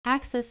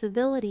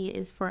Accessibility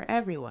is for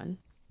everyone.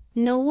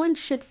 No one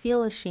should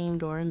feel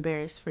ashamed or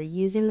embarrassed for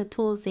using the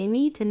tools they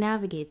need to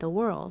navigate the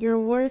world. Your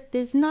worth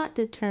is not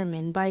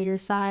determined by your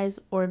size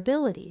or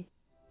ability.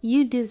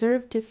 You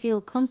deserve to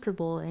feel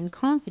comfortable and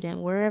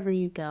confident wherever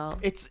you go.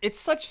 It's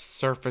such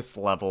surface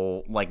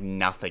level like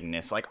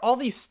nothingness. Like all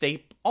these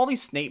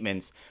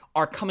statements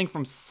are coming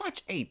from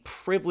such a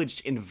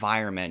privileged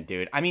environment,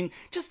 dude. I mean,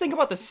 just think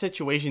about the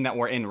situation that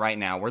we're in right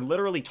now. We're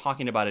literally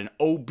talking about an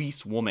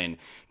obese woman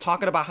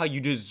talking about how you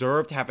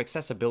deserve to have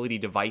accessibility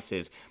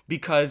devices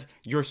because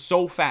you're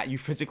so fat you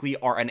physically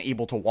are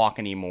unable to walk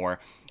anymore,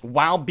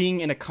 while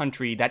being in a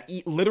country that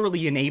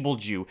literally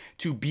enabled you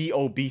to be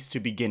obese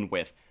to begin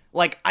with.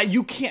 Like,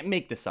 you can't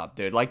make this up,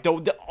 dude. Like,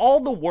 all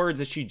the words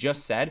that she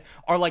just said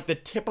are like the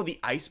tip of the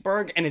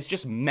iceberg, and it's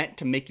just meant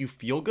to make you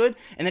feel good.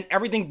 And then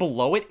everything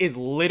below it is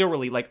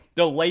literally like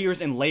the layers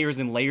and layers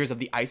and layers of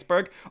the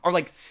iceberg are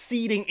like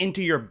seeding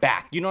into your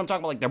back. You know what I'm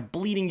talking about? Like, they're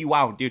bleeding you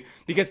out, dude.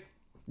 Because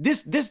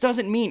this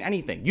doesn't mean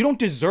anything. You don't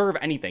deserve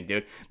anything,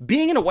 dude.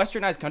 Being in a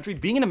westernized country,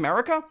 being in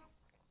America,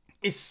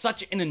 is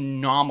such an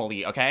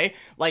anomaly, okay?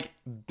 Like,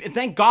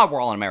 thank God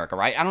we're all in America,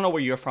 right? I don't know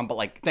where you're from, but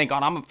like, thank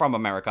God I'm from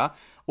America,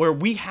 where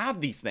we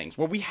have these things,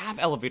 where we have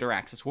elevator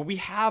access, where we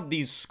have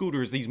these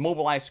scooters, these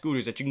mobilized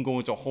scooters that you can go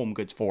into Home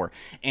Goods for,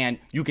 and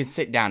you can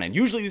sit down in.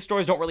 Usually these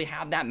stores don't really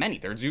have that many.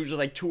 There's usually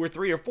like 2 or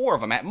 3 or 4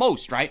 of them at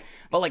most, right?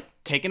 But like,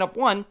 taking up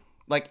one,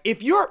 like,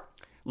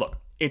 look,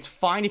 it's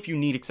fine if you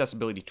need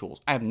accessibility tools.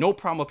 I have no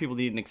problem with people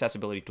needing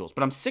accessibility tools,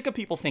 but I'm sick of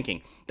people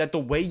thinking that the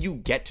way you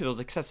get to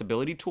those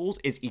accessibility tools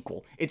is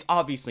equal. It's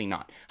obviously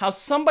not. How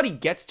somebody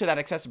gets to that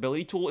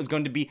accessibility tool is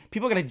going to be,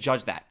 people are going to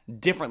judge that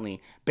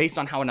differently based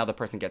on how another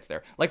person gets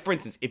there. Like, for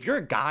instance, if you're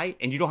a guy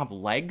and you don't have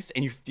legs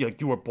and you feel like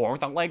you were born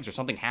without legs or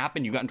something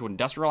happened, you got into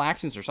industrial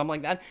accidents or something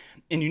like that,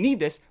 and you need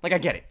this, like, I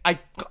get it.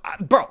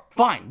 Bro,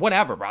 fine,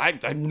 whatever, bro. I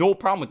have no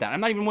problem with that. I'm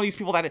not even one of these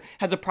people that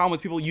has a problem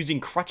with people using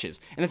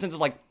crutches in the sense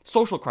of like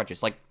social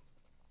crutches. Like,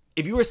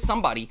 if you were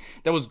somebody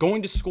that was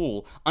going to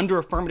school under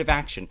affirmative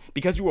action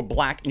because you were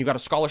black and you got a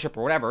scholarship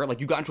or whatever,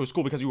 like you got into a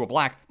school because you were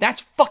black,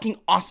 that's fucking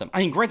awesome. I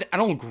mean, granted, I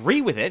don't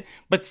agree with it,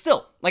 but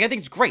still, like, I think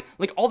it's great.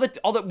 Like, all that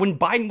when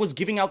Biden was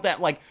giving out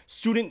that like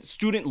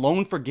student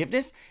loan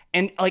forgiveness,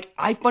 and like,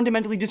 I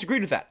fundamentally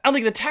disagreed with that. I don't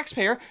think the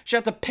taxpayer should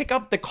have to pick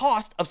up the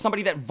cost of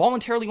somebody that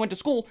voluntarily went to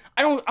school.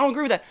 I don't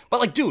agree with that. But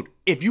like, dude,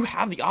 if you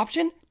have the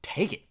option,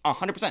 take it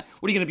 100%.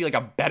 What are you gonna be, like,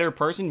 a better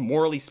person,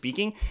 morally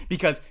speaking,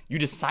 because you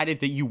decided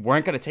that you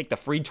weren't gonna take the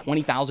free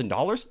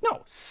 $20,000?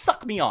 No,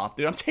 suck me off,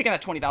 dude. I'm taking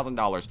that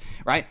 $20,000,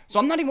 right? So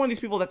I'm not even one of these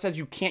people that says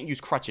you can't use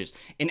crutches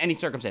in any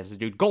circumstances,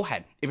 dude. Go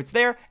ahead. If it's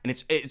there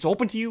and it's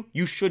open to you,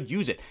 you should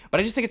use it. But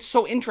I just think it's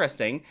so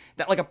interesting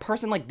that like a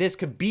person like this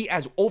could be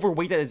as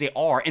overweighted as they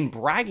are and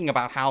bragging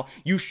about how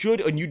you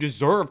should and you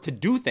deserve to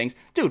do things,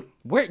 dude.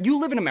 Where you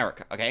live in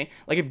America, okay?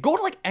 Like, if go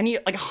to like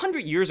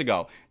 100 years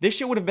ago, this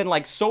shit would have been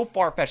like so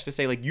far-fetched to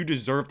say like you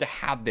deserve to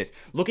have this.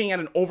 Looking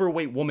at an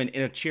overweight woman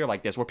in a chair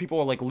like this, where people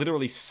are like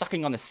literally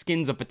sucking on the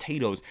skins of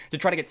potatoes to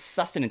try to get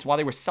sustenance while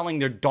they were selling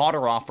their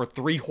daughter off for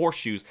 3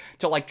 horseshoes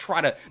to like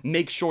try to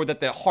make sure that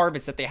the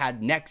harvest that they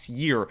had next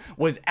year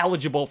was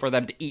eligible for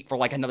them to eat for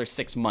like another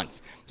 6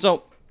 months.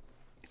 So,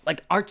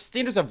 like, our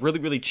standards have really,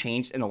 really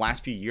changed in the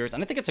last few years,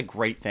 and I think it's a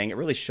great thing. It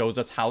really shows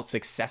us how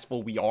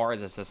successful we are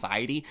as a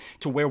society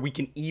to where we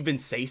can even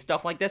say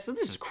stuff like this. So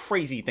this is a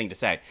crazy thing to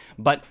say,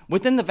 but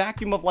within the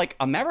vacuum of like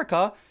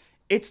America,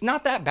 it's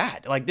not that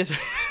bad. Like, this,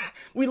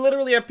 we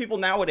literally have people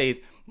nowadays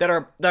that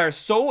are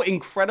so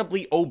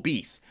incredibly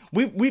obese.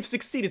 We've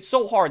succeeded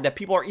so hard that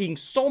people are eating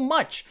so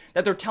much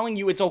that they're telling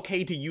you it's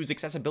okay to use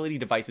accessibility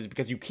devices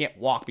because you can't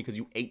walk because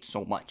you ate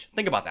so much.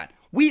 Think about that.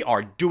 We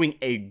are doing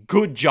a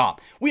good job.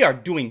 We are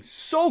doing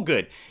so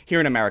good here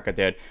in America,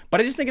 dude.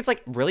 But I just think it's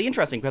like really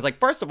interesting because, like,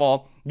 first of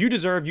all, you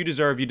deserve.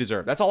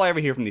 That's all I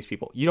ever hear from these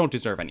people. You don't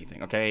deserve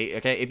anything, okay?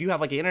 Okay, if you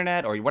have like the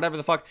internet or whatever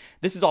the fuck,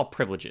 this is all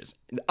privileges.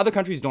 Other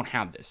countries don't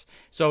have this.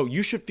 So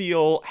you should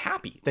feel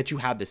happy that you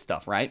have this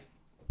stuff, right?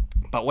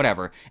 But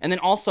whatever. And then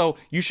also,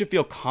 you should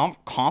feel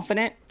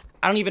confident.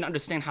 I don't even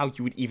understand how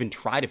you would even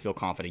try to feel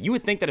confident. You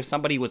would think that if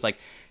somebody was like,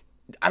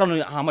 I don't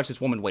know how much this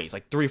woman weighs,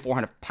 like 300 or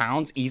 400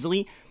 pounds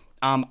easily.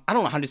 I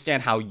don't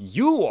understand how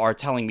you are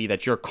telling me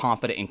that you're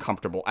confident and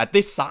comfortable at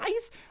this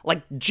size.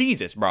 Like,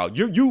 Jesus, bro.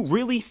 You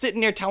really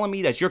sitting there telling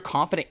me that you're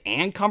confident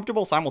and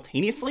comfortable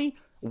simultaneously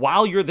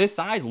while you're this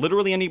size,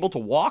 literally unable to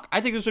walk?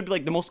 I think this would be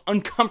like the most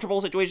uncomfortable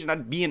situation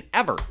I'd be in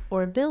ever.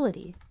 Or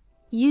ability.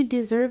 You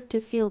deserve to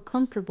feel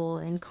comfortable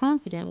and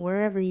confident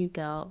wherever you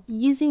go.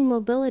 Using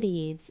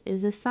mobility aids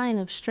is a sign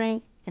of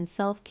strength and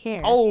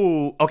self-care.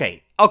 Oh,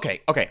 okay.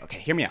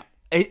 Hear me out.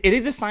 It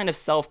is a sign of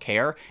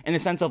self-care in the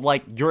sense of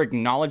like you're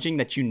acknowledging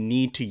that you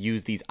need to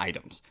use these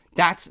items.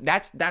 That's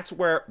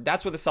where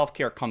the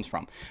self-care comes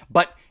from.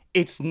 But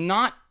it's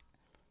not.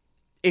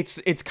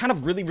 It's kind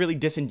of really, really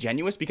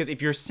disingenuous, because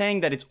if you're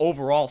saying that it's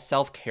overall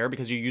self-care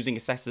because you're using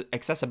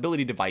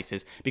accessibility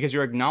devices because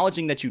you're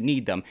acknowledging that you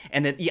need them,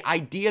 and that the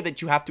idea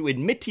that you have to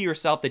admit to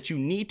yourself that you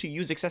need to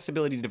use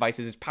accessibility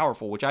devices is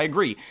powerful, which I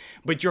agree,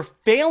 but you're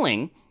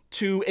failing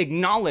to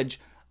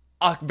acknowledge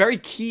a very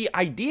key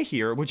idea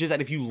here, which is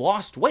that if you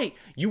lost weight,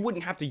 you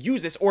wouldn't have to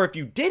use this, or if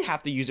you did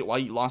have to use it while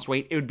you lost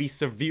weight, it would be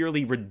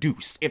severely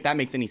reduced, if that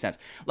makes any sense.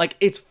 Like,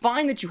 it's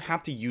fine that you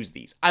have to use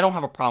these. I don't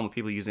have a problem with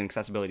people using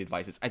accessibility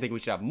devices. I think we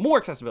should have more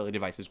accessibility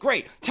devices.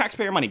 Great,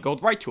 taxpayer money, go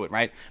right to it,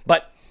 right?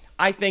 But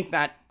I think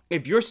that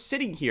if you're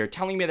sitting here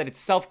telling me that it's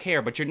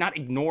self-care, but you're not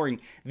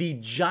ignoring the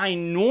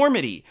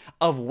ginormity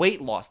of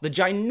weight loss, the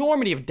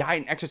ginormity of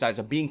diet and exercise,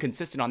 of being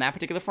consistent on that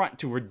particular front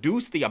to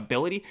reduce the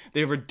ability,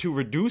 to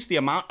reduce the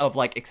amount of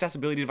like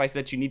accessibility devices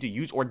that you need to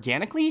use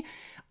organically,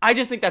 I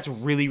just think that's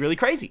really, really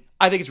crazy.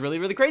 I think it's really,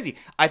 really crazy.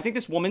 I think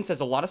this woman says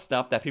a lot of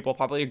stuff that people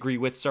probably agree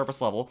with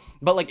surface level,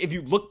 but like if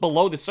you look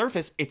below the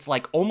surface, it's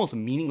like almost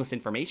meaningless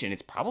information.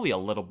 It's probably a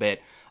little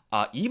bit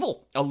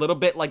evil, a little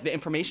bit like the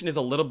information is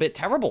a little bit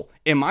terrible,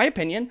 in my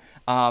opinion,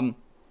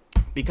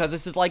 because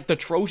this is like the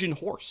Trojan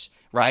horse,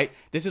 right?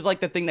 This is like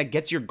the thing that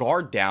gets your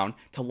guard down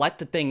to let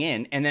the thing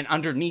in, and then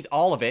underneath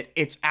all of it,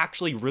 it's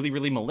actually really,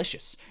 really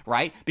malicious,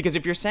 right? Because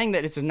if you're saying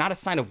that it's not a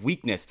sign of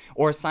weakness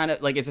or a sign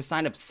of, like, it's a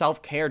sign of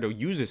self-care to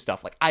use this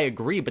stuff, like, I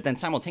agree, but then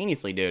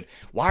simultaneously, dude,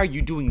 why are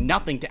you doing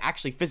nothing to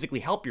actually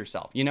physically help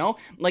yourself, you know?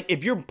 Like,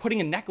 if you're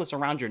putting a necklace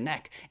around your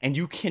neck, and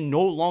you can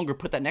no longer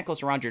put that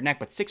necklace around your neck,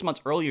 but 6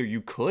 months earlier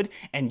you could,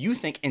 and you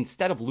think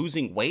instead of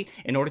losing weight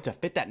in order to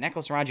fit that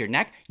necklace around your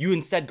neck, you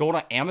instead go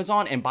to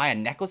Amazon and buy a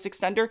necklace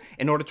extender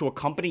in order to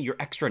accompany your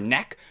extra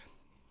neck,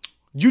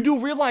 you do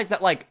realize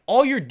that like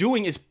all you're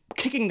doing is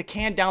kicking the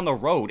can down the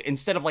road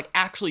instead of like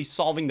actually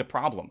solving the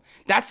problem.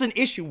 That's an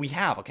issue we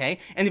have, okay?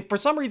 And for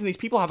some reason these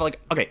people have like,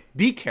 okay,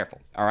 be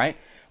careful, all right?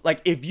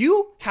 Like if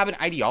you have an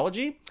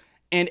ideology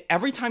and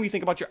every time you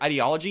think about your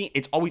ideology,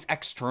 it's always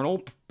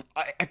external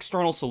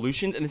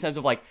solutions, in the sense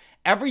of like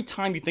every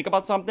time you think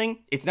about something,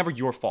 it's never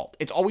your fault.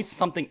 It's always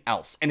something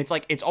else. And it's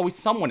like, it's always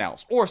someone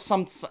else or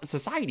some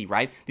society,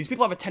 right? These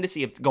people have a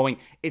tendency of going,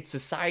 it's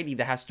society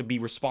that has to be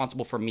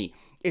responsible for me.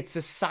 It's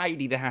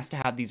society that has to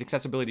have these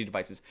accessibility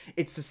devices.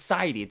 It's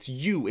society, it's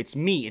you, it's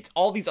me, it's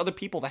all these other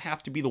people that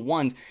have to be the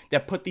ones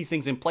that put these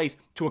things in place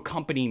to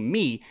accompany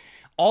me.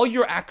 All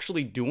you're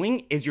actually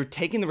doing is you're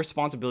taking the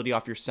responsibility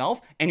off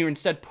yourself and you're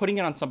instead putting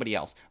it on somebody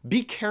else.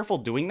 Be careful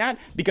doing that,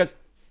 because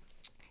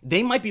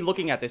they might be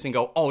looking at this and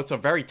go, oh, it's a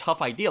very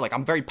tough idea. Like,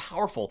 I'm very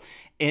powerful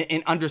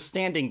in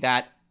understanding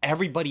that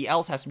everybody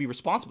else has to be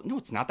responsible. No,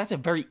 it's not. That's a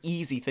very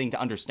easy thing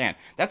to understand.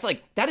 That's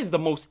like, that is the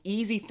most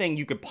easy thing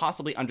you could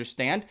possibly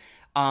understand.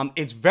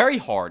 It's very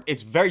hard.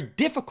 It's very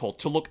difficult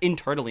to look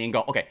internally and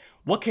go, okay,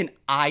 what can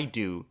I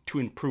do to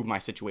improve my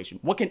situation?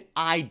 What can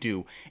I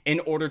do in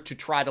order to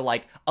try to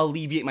like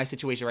alleviate my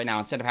situation right now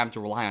instead of having to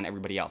rely on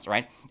everybody else,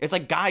 right? It's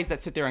like guys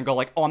that sit there and go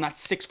like, oh, I'm not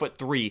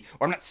 6'3"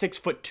 or I'm not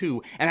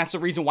 6'2", and that's the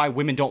reason why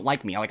women don't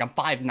like me. Like I'm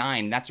 5'9",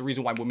 and that's the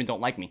reason why women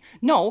don't like me.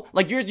 No,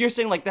 like you're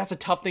saying like that's a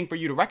tough thing for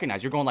you to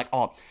recognize. You're going like,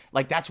 oh,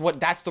 like that's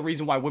the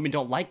reason why women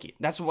don't like you.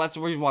 That's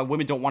the reason why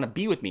women don't want to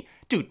be with me.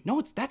 Dude,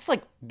 no, that's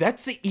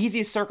the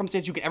easiest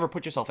circumstance you can ever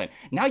put yourself in.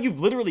 Now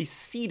you've literally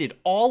ceded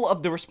all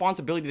of the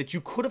responsibility that you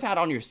could have had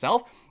on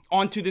yourself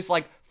onto this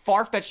like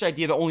far-fetched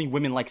idea that only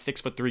women like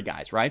 6'3"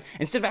 guys, right?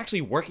 Instead of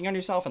actually working on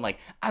yourself and like,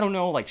 I don't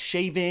know, like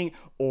shaving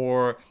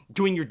or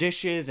doing your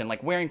dishes and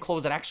like wearing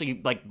clothes that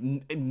actually like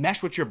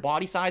mesh with your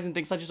body size and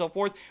things such and so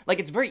forth. Like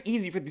it's very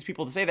easy for these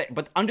people to say that,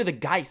 but under the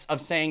guise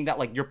of saying that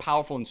like you're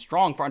powerful and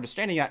strong for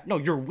understanding that, no,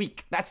 you're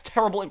weak. That's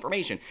terrible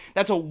information.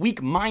 That's a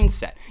weak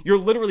mindset. You're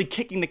literally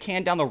kicking the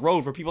can down the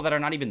road for people that are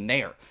not even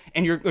there.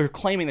 And you're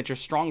claiming that you're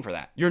strong for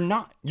that. You're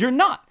not. You're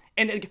not.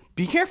 And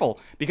be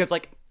careful, because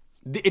like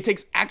it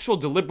takes actual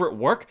deliberate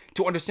work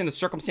to understand the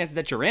circumstances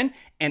that you're in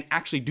and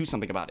actually do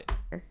something about it.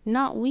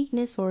 Not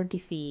weakness or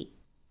defeat.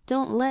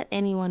 Don't let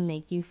anyone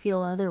make you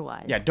feel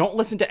otherwise. Yeah, don't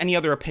listen to any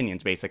other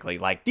opinions, basically.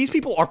 Like, these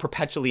people are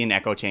perpetually in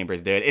echo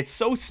chambers, dude. It's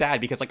so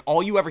sad because, like,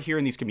 all you ever hear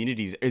in these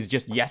communities is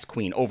just yes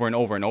queen over and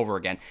over and over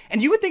again.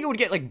 And you would think it would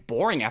get, like,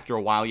 boring after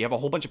a while. You have a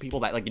whole bunch of people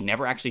that, like,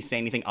 never actually say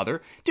anything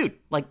other. Dude,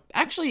 like,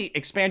 actually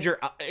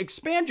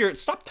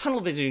stop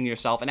tunnel visiting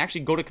yourself and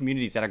actually go to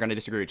communities that are going to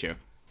disagree with you.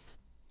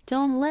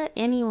 Don't let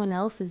anyone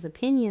else's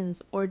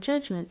opinions or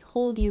judgments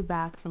hold you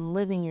back from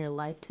living your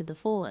life to the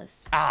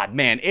fullest. Ah,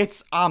 man,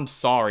 I'm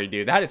sorry,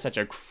 dude. That is such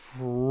a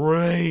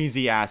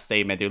crazy ass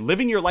statement, dude.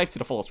 Living your life to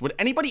the fullest. Would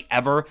anybody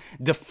ever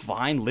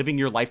define living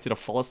your life to the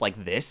fullest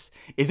like this?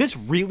 Is this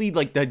really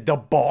like the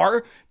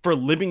bar for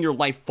living your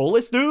life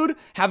fullest, dude?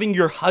 Having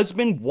your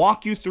husband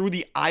walk you through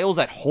the aisles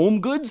at Home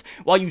Goods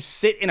while you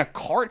sit in a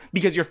cart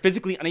because you're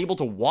physically unable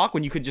to walk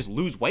when you could just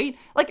lose weight?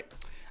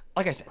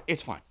 Like I said,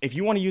 it's fine. If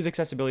you want to use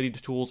accessibility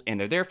tools and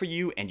they're there for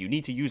you and you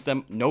need to use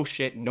them, no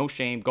shit, no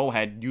shame, go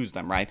ahead, use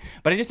them, right?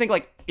 But I just think,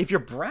 like, if you're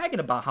bragging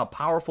about how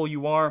powerful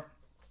you are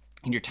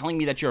and you're telling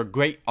me that you're a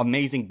great,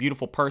 amazing,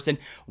 beautiful person,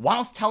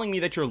 whilst telling me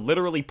that you're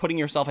literally putting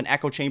yourself in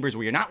echo chambers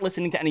where you're not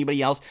listening to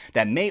anybody else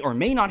that may or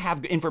may not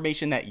have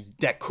information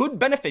that could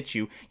benefit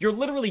you, you're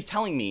literally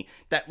telling me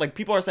that, like,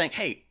 people are saying,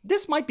 hey,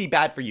 this might be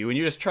bad for you, and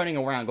you're just turning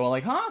around going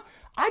like, huh?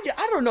 I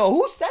don't know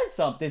who said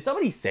something.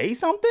 Somebody say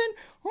something?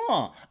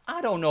 Huh.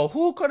 I don't know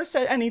who could have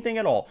said anything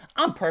at all.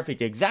 I'm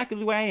perfect exactly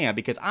the way I am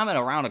because I'm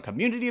around a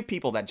community of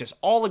people that just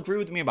all agree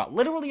with me about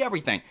literally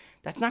everything.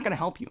 That's not going to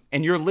help you.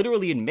 And you're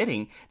literally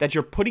admitting that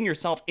you're putting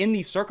yourself in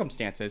these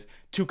circumstances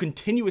to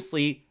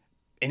continuously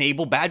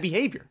enable bad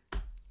behavior.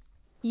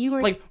 You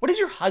are Like, what is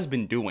your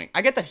husband doing?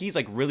 I get that he's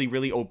like really,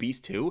 really obese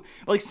too,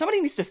 but like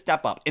somebody needs to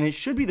step up, and it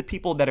should be the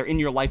people that are in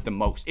your life the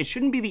most. It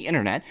shouldn't be the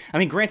internet. I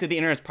mean, granted, the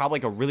internet's probably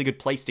like a really good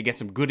place to get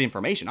some good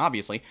information,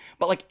 obviously,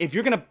 but like if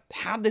you're gonna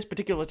have this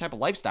particular type of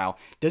lifestyle,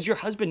 does your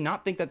husband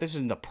not think that this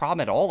isn't the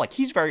problem at all? Like,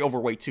 he's very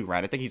overweight too,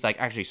 right? I think he's like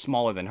actually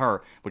smaller than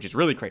her, which is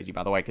really crazy,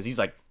 by the way, because he's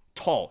like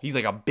tall. He's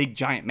like a big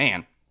giant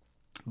man,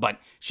 but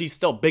she's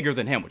still bigger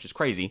than him, which is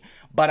crazy.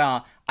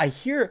 But I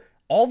hear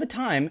all the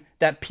time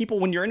that people,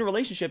 when you're in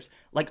relationships,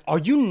 like, are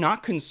you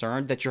not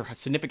concerned that your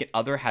significant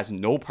other has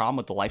no problem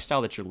with the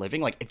lifestyle that you're living?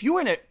 Like, if you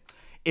were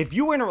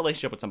in a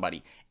relationship with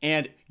somebody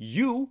and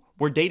you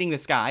were dating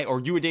this guy,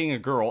 or you were dating a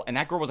girl and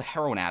that girl was a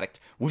heroin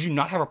addict, would you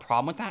not have a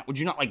problem with that? Would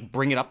you not like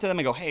bring it up to them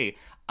and go, hey,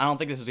 I don't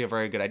think this is a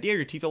very good idea.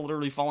 Your teeth are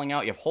literally falling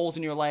out. You have holes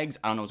in your legs.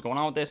 I don't know what's going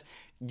on with this.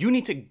 You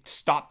need to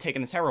stop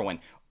taking this heroin.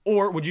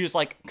 Or would you just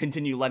like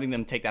continue letting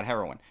them take that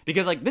heroin?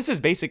 Because like this is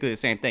basically the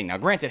same thing. Now,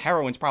 granted,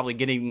 heroin's probably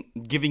giving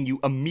you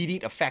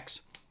immediate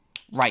effects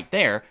right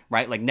there,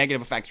 right? Like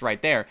negative effects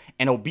right there.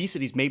 And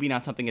obesity is maybe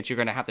not something that you're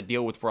going to have to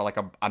deal with for like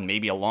a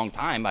maybe a long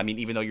time. I mean,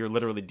 even though you're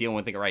literally dealing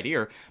with it right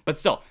here. But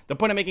still, the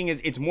point I'm making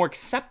is it's more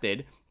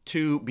accepted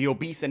to be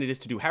obese than it is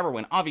to do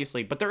heroin,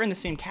 obviously, but they're in the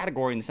same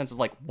category in the sense of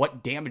like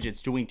what damage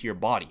it's doing to your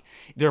body.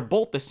 They're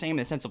both the same in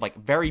the sense of like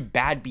very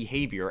bad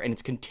behavior, and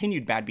it's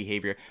continued bad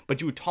behavior, but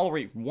you would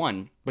tolerate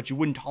one, but you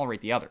wouldn't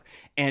tolerate the other.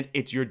 And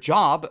it's your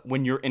job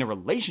when you're in a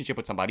relationship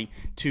with somebody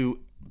to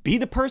be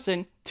the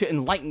person to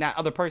enlighten that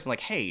other person,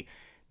 like, hey,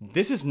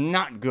 this is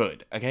not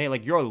good, okay?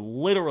 Like, you're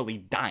literally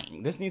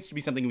dying. This needs to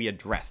be something we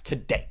address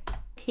today.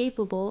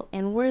 capable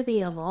and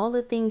worthy of all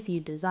the things you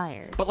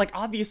desire. But like,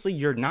 obviously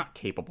you're not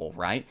capable,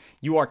 right?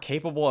 You are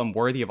capable and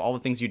worthy of all the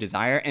things you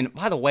desire. And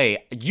by the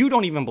way, you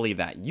don't even believe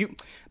that.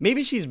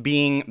 Maybe she's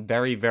being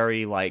very,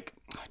 very like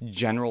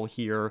general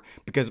here,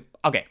 because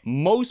okay,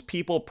 most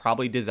people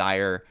probably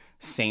desire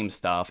same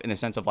stuff in the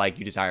sense of like,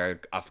 you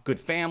desire a good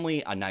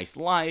family, a nice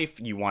life,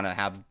 you want to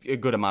have a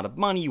good amount of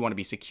money, you want to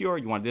be secure,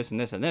 you want this and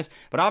this and this.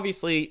 But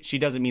obviously she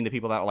doesn't mean the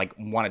people that like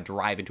want to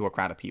drive into a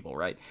crowd of people,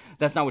 right?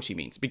 That's not what she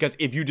means, because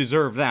if you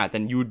deserve that,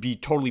 then you would be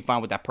totally fine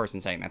with that person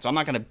saying that. So I'm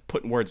not going to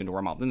put words into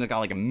her mouth. Then I got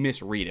like a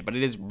misread it, but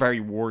it is very,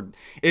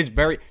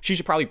 she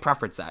should probably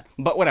preference that,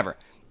 but whatever.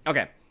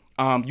 Okay.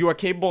 You are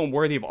capable and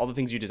worthy of all the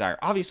things you desire.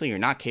 Obviously, you're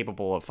not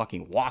capable of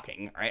fucking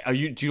walking, right?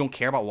 You don't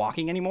care about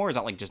walking anymore? Is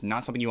that like just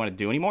not something you want to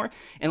do anymore?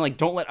 And like,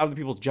 don't let other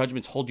people's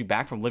judgments hold you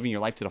back from living your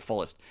life to the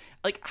fullest.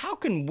 Like, how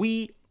can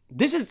we?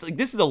 This is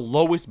the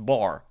lowest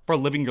bar for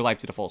living your life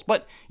to the fullest.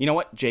 But you know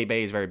what?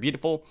 J-Bay is very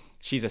beautiful.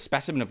 She's a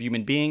specimen of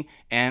human being,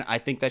 and I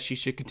think that she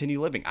should continue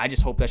living. I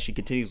just hope that she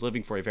continues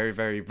living for a very,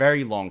 very,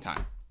 very long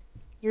time.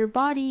 Your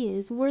body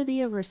is worthy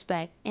of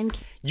respect and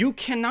you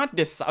cannot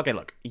decide. Okay,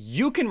 look,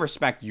 you can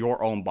respect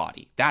your own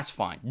body. That's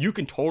fine. You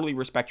can totally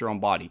respect your own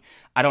body.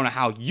 I don't know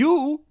how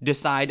you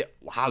decide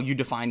how you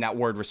define that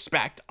word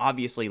respect.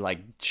 Obviously, like,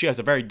 she has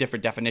a very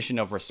different definition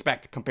of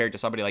respect compared to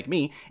somebody like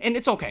me, and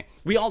it's okay.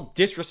 We all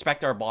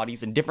disrespect our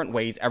bodies in different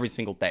ways every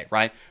single day,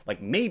 right?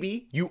 Like,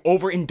 maybe you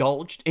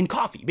overindulged in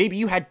coffee. Maybe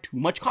you had too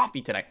much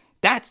coffee today.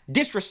 That's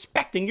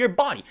disrespecting your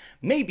body.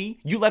 Maybe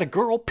you let a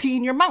girl pee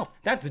in your mouth.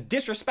 That's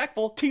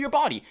disrespectful to your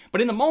body.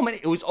 But in the moment,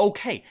 it was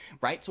okay,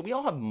 right? So we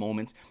all have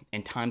moments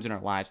and times in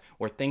our lives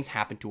where things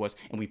happen to us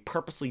and we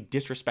purposely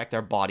disrespect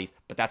our bodies,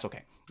 but that's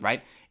okay,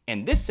 right?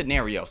 And this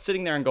scenario,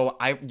 sitting there and go,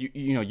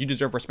 you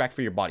deserve respect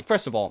for your body.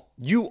 First of all,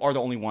 you are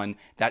the only one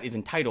that is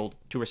entitled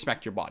to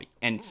respect your body.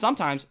 And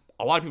sometimes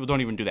a lot of people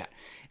don't even do that.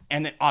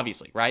 And then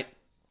obviously, right?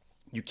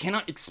 You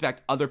cannot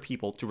expect other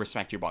people to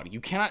respect your body.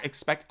 You cannot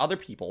expect other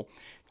people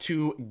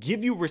to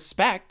give you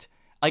respect.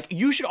 Like,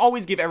 you should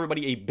always give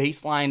everybody a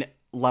baseline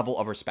level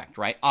of respect,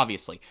 right?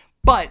 Obviously.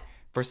 But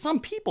for some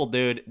people,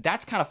 dude,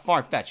 that's kind of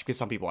far-fetched, because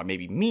some people are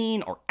maybe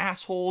mean or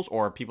assholes,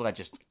 or people that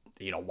just,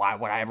 why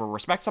would I ever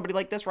respect somebody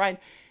like this, right?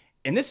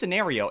 In this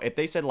scenario, if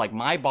they said, like,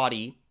 my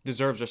body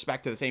deserves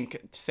respect to the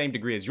same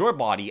degree as your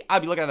body,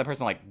 I'd be looking at that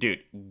person like, dude,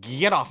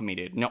 get off of me,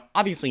 dude. No,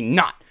 obviously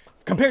not.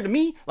 Compared to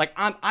me, like,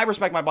 I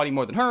respect my body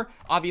more than her,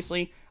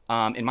 obviously,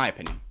 in my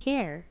opinion.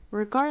 care,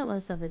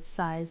 regardless of its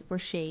size or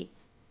shape.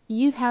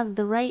 You have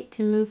the right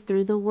to move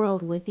through the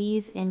world with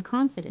ease and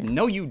confidence.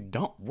 No, you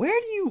don't.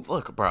 Where do you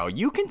look, bro?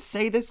 You can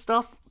say this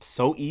stuff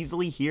so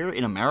easily here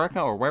in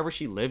America or wherever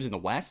she lives in the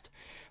West.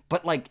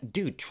 But, like,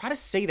 dude, try to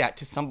say that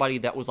to somebody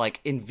that was, like,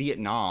 in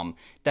Vietnam,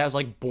 that was,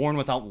 like, born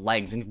without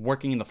legs and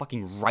working in the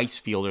fucking rice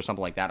field or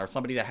something like that. Or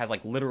somebody that has,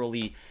 like,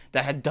 literally,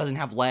 doesn't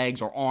have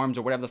legs or arms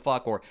or whatever the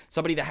fuck. Or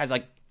somebody that has,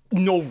 like,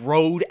 no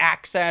road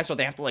access, or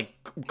they have to like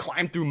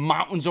climb through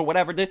mountains or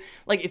whatever.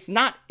 Like,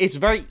 it's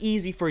very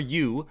easy for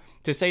you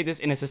to say this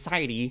in a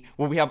society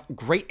where we have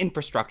great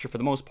infrastructure for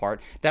the most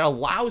part that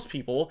allows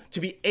people to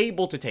be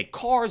able to take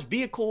cars,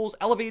 vehicles,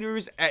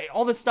 elevators,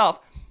 all this stuff.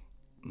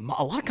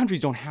 A lot of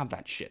countries don't have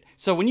that shit.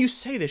 So when you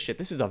say this shit,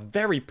 this is a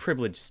very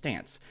privileged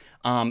stance.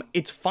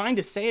 It's fine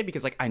to say it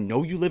because, like, I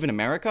know you live in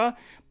America,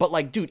 but,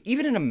 like, dude,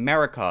 even in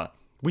America,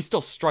 we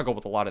still struggle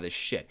with a lot of this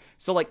shit.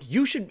 So, like,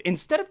 you should,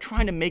 instead of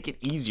trying to make it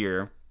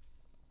easier,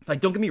 like,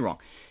 don't get me wrong,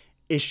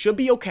 it should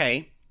be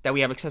okay that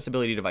we have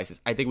accessibility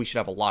devices. I think we should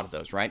have a lot of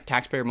those, right?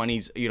 Taxpayer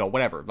monies,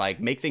 whatever, like,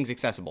 make things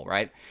accessible,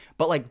 right?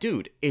 But, like,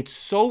 dude, it's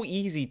so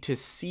easy to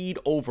cede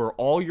over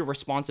all your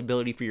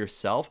responsibility for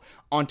yourself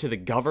onto the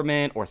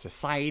government or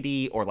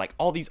society or, like,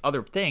 all these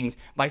other things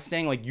by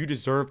saying, like, you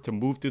deserve to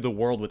move through the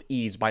world with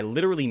ease by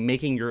literally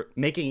making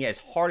it as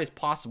hard as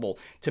possible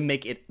to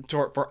make it,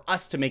 for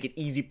us to make it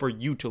easy for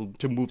you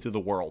to move through the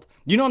world.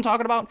 You know what I'm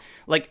talking about?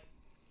 Like,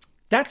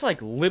 that's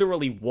like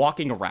literally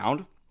walking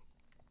around.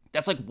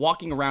 That's like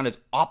walking around as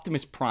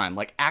Optimus Prime,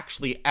 like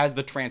actually as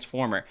the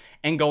Transformer,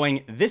 and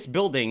going, this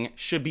building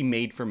should be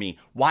made for me.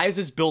 Why is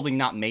this building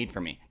not made for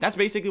me? That's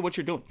basically what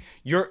you're doing.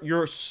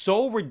 You're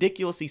so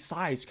ridiculously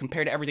sized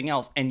compared to everything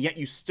else, and yet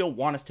you still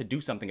want us to do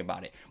something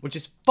about it, which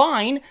is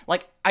fine.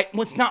 Like,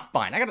 well, it's not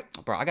fine. I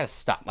gotta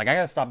stop. Like, I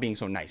gotta stop being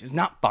so nice. It's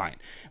not fine.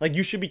 Like,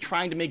 you should be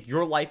trying to make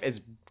your life as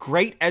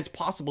great as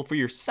possible for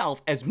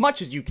yourself as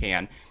much as you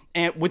can,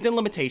 and within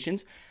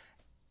limitations.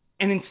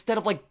 And instead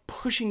of like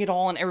pushing it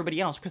all on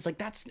everybody else, because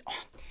like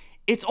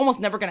it's almost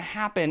never going to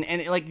happen.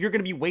 And like, you're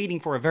going to be waiting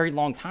for a very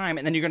long time.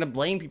 And then you're going to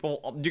blame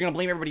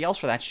everybody else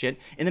for that shit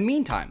in the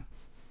meantime.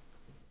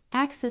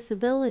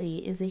 Accessibility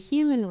is a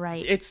human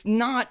right. It's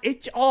not,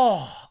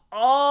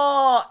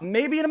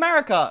 maybe in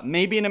America,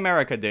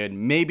 dude.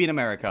 Maybe in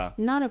America.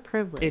 Not a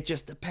privilege. It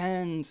just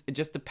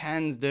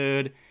depends,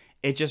 dude.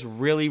 It just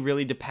really,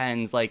 really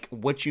depends, like,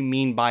 what you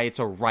mean by it's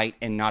a right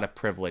and not a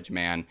privilege,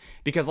 man.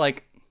 Because,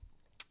 like,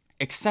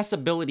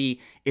 accessibility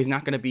is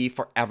not going to be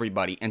for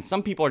everybody, and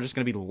some people are just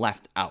going to be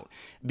left out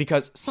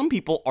because some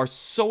people are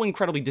so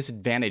incredibly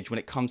disadvantaged when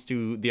it comes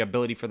to the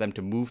ability for them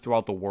to move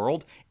throughout the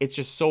world. It's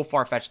just so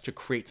far-fetched to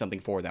create something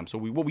for them. So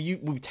what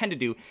we tend to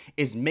do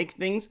is make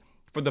things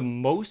for the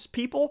most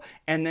people,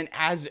 and then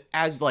as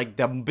like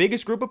the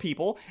biggest group of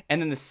people,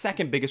 and then the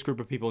second biggest group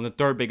of people, and the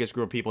third biggest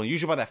group of people, and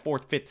usually by that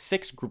fourth, fifth,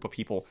 sixth group of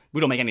people, we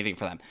don't make anything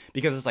for them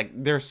because it's like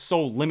they're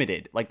so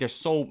limited. Like,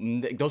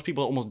 those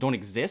people almost don't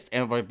exist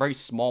and have very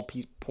small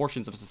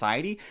portions of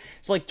society.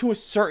 So like, to a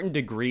certain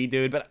degree,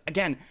 dude. But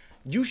again,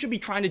 you should be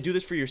trying to do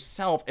this for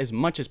yourself as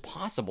much as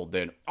possible,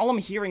 dude. All I'm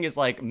hearing is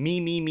like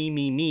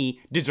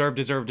me, deserve,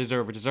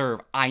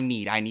 I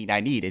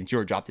need. It's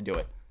your job to do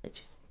it.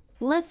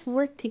 Let's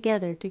work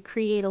together to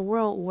create a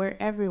world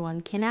where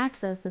everyone can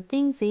access the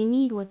things they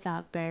need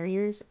without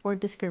barriers or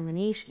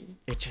discrimination.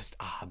 It just,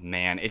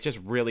 it just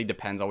really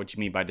depends on what you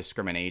mean by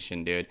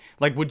discrimination, dude.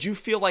 Like, would you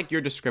feel like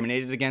you're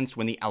discriminated against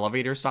when the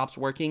elevator stops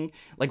working?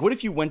 Like, what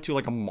if you went to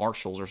like a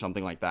Marshall's or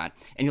something like that,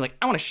 and you're like,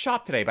 I want to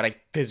shop today, but I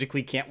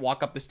physically can't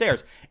walk up the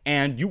stairs.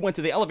 And you went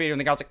to the elevator, and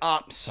the guy was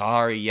like,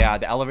 sorry, yeah,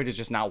 the elevator's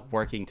just not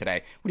working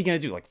today. What are you gonna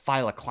do? Like,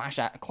 file a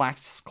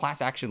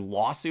class action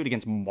lawsuit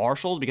against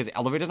Marshall's because the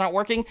elevator's not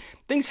working?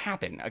 Things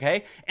happen,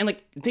 okay? And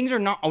like, things are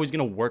not always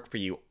gonna work for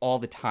you all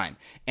the time.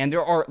 And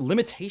there are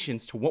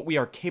limitations to what we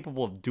are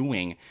capable of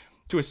doing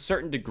to a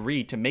certain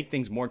degree to make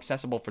things more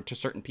accessible to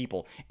certain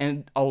people.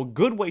 And a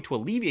good way to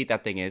alleviate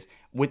that thing is,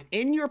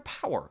 within your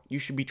power, you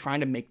should be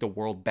trying to make the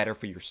world better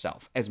for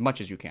yourself as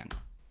much as you can.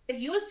 If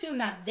you assume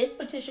that this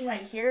petition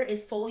right here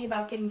is solely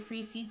about getting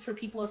free seats for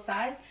people of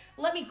size,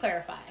 let me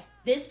clarify.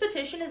 This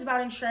petition is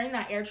about ensuring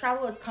that air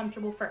travel is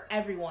comfortable for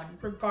everyone,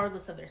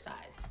 regardless of their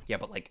size. Yeah,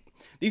 but like,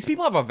 these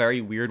people have a very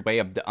weird way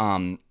of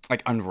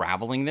like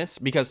unraveling this,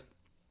 because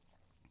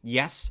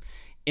yes,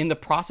 in the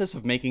process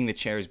of making the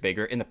chairs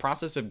bigger, in the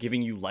process of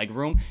giving you leg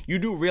room, you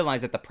do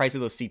realize that the price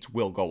of those seats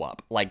will go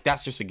up. Like,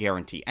 that's just a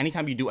guarantee.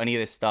 Anytime you do any of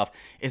this stuff,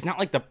 it's not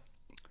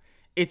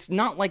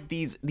like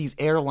these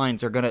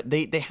airlines are gonna,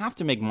 they have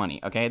to make money,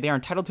 okay? They are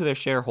entitled to their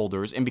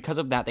shareholders, and because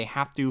of that, they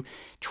have to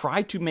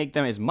try to make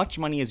them as much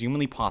money as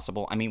humanly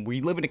possible. I mean,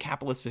 we live in a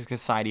capitalistic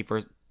society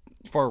for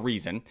a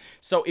reason.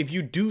 So if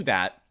you do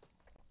that,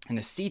 and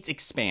the seats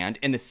expand,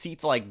 and the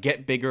seats like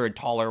get bigger and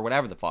taller, or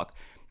whatever the fuck,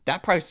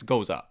 that price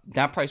goes up.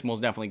 That price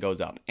most definitely goes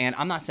up. And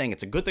I'm not saying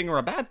it's a good thing or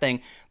a bad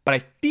thing, but I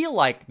feel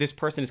like this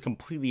person is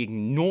completely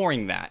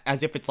ignoring that,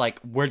 as if it's like,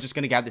 we're just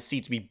going to have the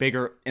seats be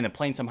bigger and the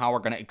planes somehow are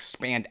going to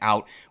expand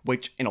out,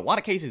 which in a lot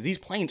of cases, these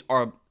planes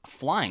are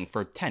flying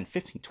for 10,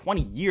 15,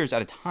 20 years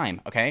at a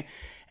time, okay?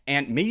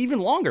 And maybe even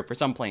longer for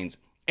some planes.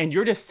 And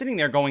you're just sitting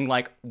there going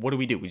like, what do?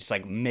 We just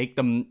like make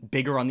them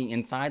bigger on the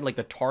inside, like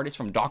the TARDIS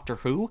from Doctor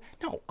Who?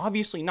 No,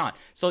 obviously not.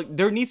 So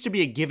there needs to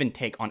be a give and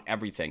take on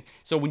everything.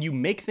 So when you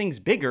make things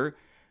bigger,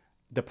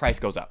 the price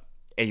goes up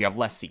and you have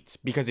less seats.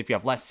 Because if you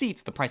have less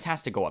seats, the price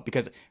has to go up.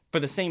 Because for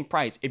the same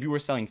price, if you were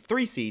selling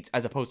 3 seats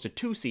as opposed to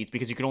 2 seats,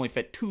 because you can only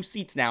fit 2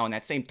 seats now in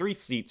that same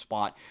 3-seat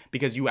spot,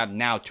 because you have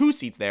now 2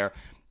 seats there,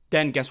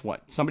 then guess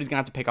what? Somebody's going to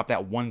have to pick up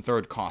that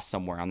 1/3 cost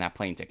somewhere on that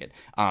plane ticket.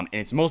 And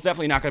it's most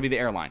definitely not going to be the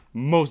airline.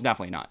 Most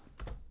definitely not.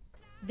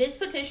 This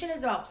petition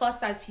is about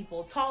plus-size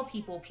people, tall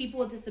people, people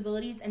with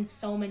disabilities, and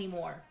so many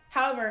more.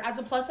 However, as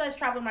a plus-size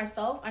traveler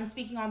myself, I'm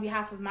speaking on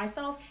behalf of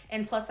myself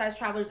and plus-size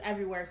travelers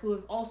everywhere who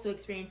have also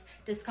experienced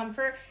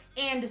discomfort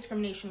and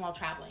discrimination while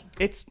traveling.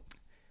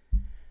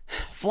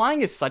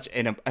 Flying is such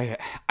an,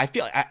 I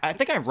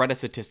think I read a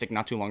statistic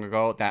not too long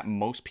ago that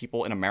most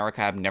people in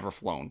America have never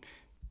flown,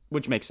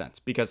 which makes sense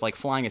because like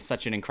flying is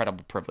such an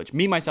incredible privilege.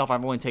 Me, myself,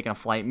 I've only taken a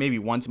flight maybe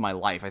once in my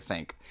life, I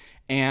think.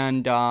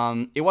 And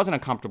it wasn't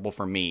uncomfortable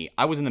for me.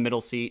 I was in the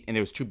middle seat and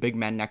there was two big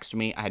men next to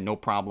me. I had no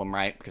problem,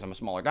 right? Because I'm a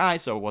smaller guy,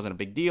 so it wasn't a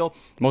big deal.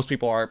 Most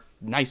people are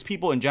nice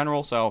people in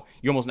general, so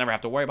you almost never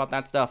have to worry about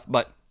that stuff.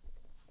 But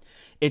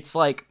it's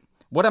like,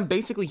 what I'm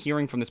basically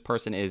hearing from this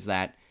person is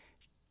that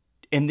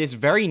in this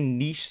very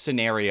niche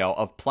scenario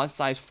of plus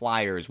size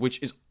flyers, which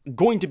is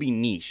going to be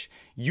niche,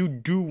 you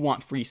do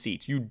want free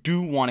seats. You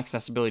do want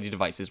accessibility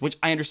devices, which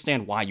I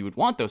understand why you would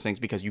want those things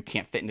because you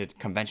can't fit into a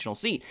conventional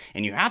seat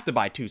and you have to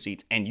buy 2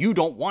 seats and you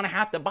don't want to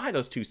have to buy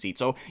those 2 seats.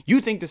 So you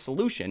think the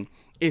solution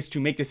is to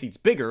make the seats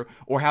bigger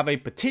or have a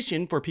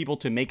petition for people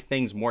to make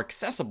things more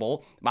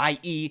accessible,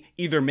 i.e.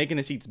 either making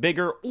the seats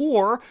bigger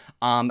or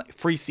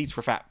free seats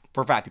for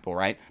fat people,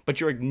 right?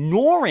 But you're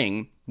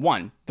ignoring,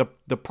 one,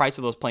 the price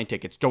of those plane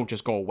tickets don't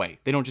just go away.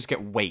 They don't just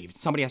get waived.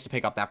 Somebody has to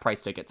pick up that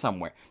price ticket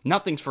somewhere.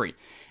 Nothing's free.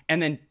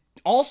 And then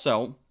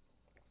also,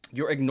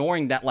 you're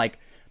ignoring that, like,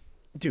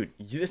 dude,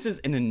 this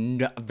is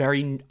a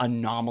very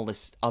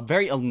anomalous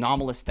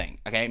thing,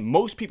 okay?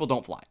 Most people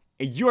don't fly.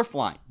 You're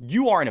flying.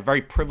 You are in a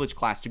very privileged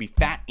class to be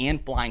fat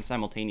and flying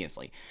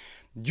simultaneously.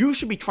 You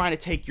should be trying to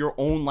take your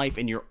own life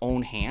in your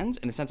own hands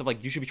in the sense of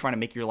like, you should be trying to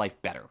make your life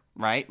better,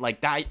 right?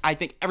 Like that, I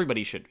think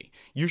everybody should be.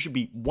 You should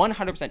be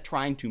 100%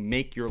 trying to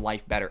make your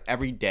life better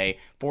every day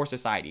for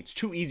society. It's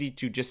too easy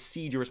to just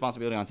cede your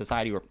responsibility on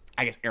society or,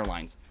 I guess,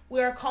 airlines.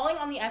 We are calling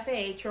on the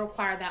FAA to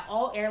require that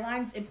all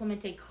airlines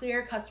implement a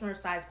clear customer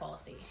size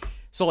policy.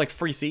 So like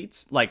free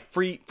seats, like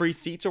free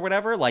seats or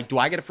whatever, like do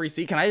I get a free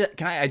seat? Can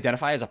I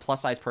identify as a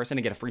plus size person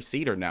to get a free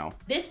seat or no?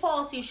 This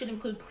policy should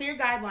include clear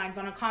guidelines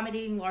on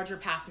accommodating larger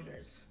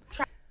passengers.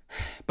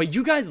 But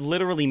you guys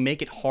literally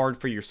make it hard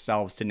for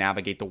yourselves to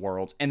navigate the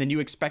world, and then you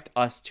expect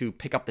us to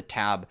pick up the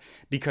tab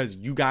because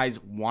you guys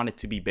want it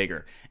to be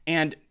bigger.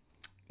 And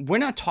we're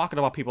not talking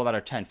about people that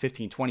are 10,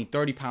 15, 20,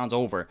 30 pounds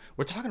over.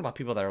 We're talking about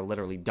people that are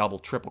literally double,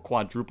 triple,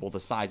 quadruple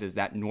the sizes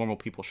that normal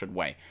people should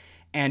weigh.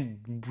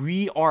 And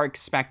we are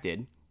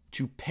expected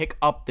to pick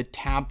up the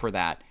tab for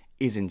that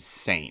is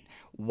insane.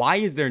 Why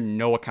is there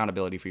no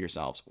accountability for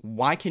yourselves?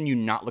 Why can you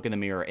not look in the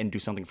mirror and do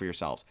something for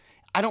yourselves?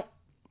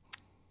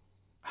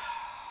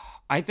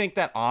 I think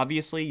that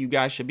obviously you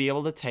guys should be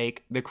able to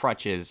take the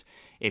crutches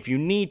if you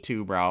need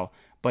to, bro.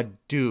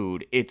 But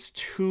dude, it's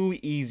too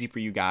easy for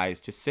you guys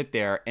to sit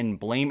there and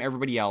blame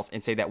everybody else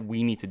and say that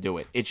we need to do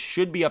it. It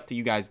should be up to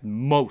you guys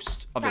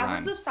most of the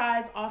time. Travelers of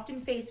size often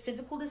face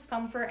physical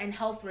discomfort and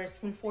health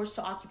risks when forced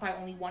to occupy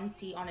only 1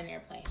 seat on an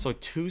airplane. So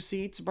 2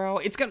 seats, bro?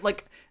 It's gonna,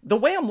 like, the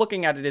way I'm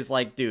looking at it is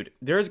like, dude,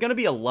 there's gonna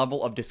be a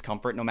level of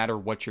discomfort no matter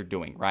what you're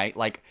doing, right?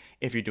 Like,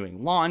 if you're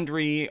doing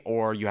laundry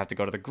or you have to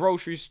go to the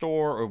grocery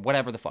store or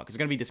whatever the fuck, it's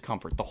gonna be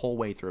discomfort the whole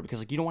way through because,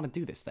 like, you don't want to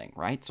do this thing,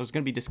 right? So it's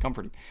gonna be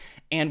discomforting.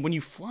 And when you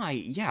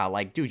fly, yeah,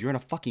 like, dude, you're in a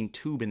fucking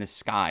tube in the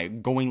sky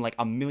going like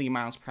 1,000,000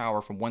 miles per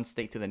hour from one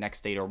state to the next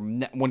state or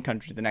one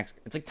country to the next.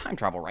 It's like time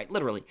travel, right?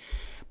 Literally.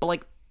 But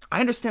like, I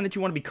understand that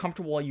you want to be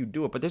comfortable while you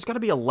do it, but there's got to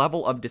be a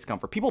level of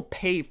discomfort. People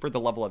pay for the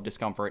level of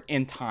discomfort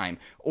in time.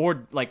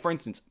 Or like, for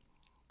instance,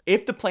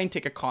 if the plane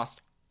ticket costs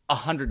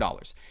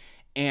 $100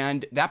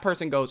 and that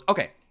person goes,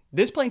 okay,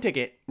 this plane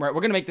ticket, right,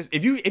 we're going to make this.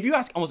 If you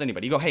ask almost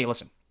anybody, you go, hey,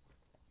 listen,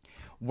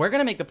 we're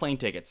going to make the plane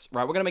tickets,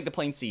 right? We're going to make the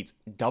plane seats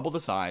double the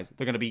size.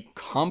 They're going to be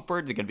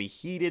comfort. They're going to be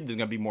heated. There's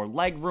going to be more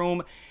leg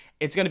room.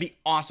 It's going to be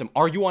awesome.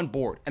 Are you on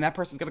board? And that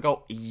person's going to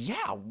go,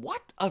 yeah,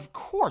 what? Of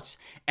course.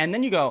 And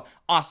then you go,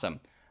 awesome.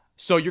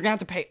 So you're going to have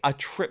to pay a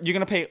trip. You're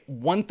going to pay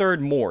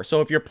 1/3 more.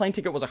 So if your plane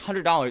ticket was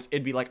 $100,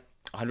 it'd be like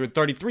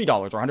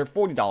 $133 or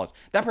 $140.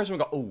 That person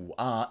would go,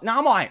 oh, no,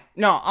 I'm all right.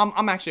 No,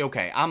 I'm actually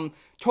okay. I'm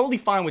totally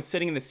fine with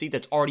sitting in the seat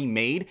that's already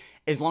made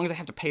as long as I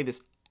have to pay the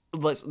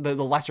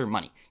lesser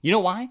money. You know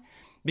why?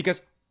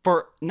 Because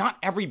for not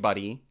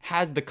everybody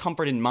has the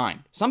comfort in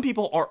mind. Some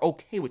people are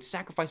okay with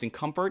sacrificing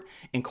comfort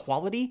and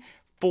quality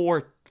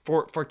for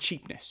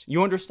cheapness.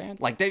 You understand?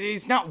 Like,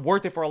 it's not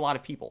worth it for a lot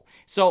of people.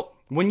 So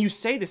when you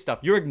say this stuff,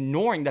 you're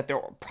ignoring that there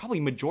are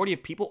probably majority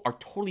of people are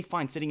totally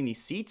fine sitting in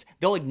these seats.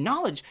 They'll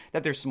acknowledge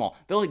that they're small.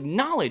 They'll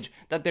acknowledge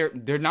that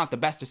they're not the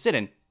best to sit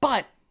in,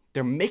 but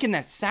they're making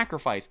that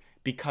sacrifice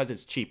because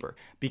it's cheaper,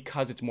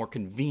 because it's more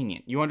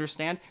convenient. You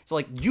understand? So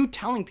like, you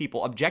telling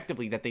people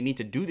objectively that they need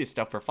to do this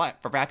stuff for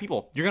fat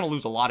people, you're going to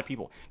lose a lot of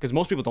people because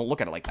most people don't look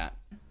at it like that.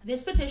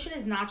 This petition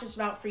is not just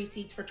about free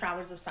seats for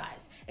travelers of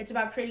size. It's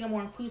about creating a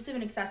more inclusive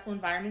and accessible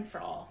environment for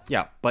all.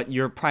 Yeah, but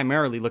you're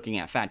primarily looking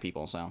at fat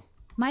people, so.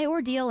 My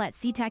ordeal at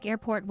SeaTac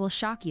Airport will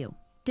shock you.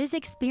 This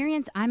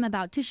experience I'm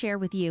about to share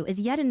with you is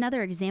yet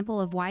another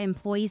example of why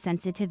employee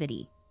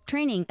sensitivity,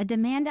 Training, a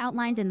demand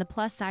outlined in the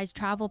plus-size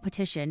travel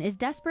petition, is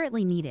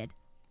desperately needed.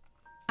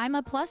 I'm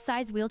a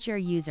plus-size wheelchair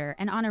user,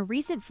 and on a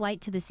recent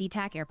flight to the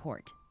SeaTac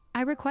airport,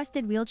 I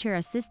requested wheelchair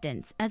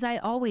assistance, as I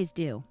always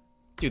do.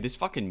 Dude, this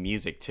fucking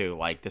music too,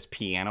 like this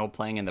piano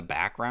playing in the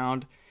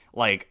background.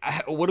 Like,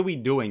 what are we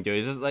doing, dude?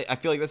 Is this like, I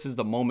feel like this is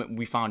the moment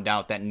we found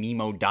out that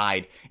Nemo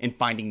died in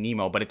Finding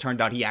Nemo, but it turned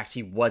out he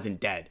actually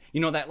wasn't dead.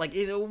 You know that, like,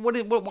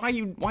 why are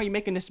you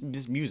making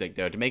this music,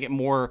 dude? To make it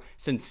more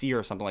sincere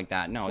or something like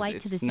that? No,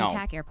 Flight to the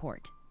SeaTac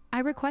airport.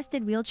 I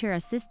requested wheelchair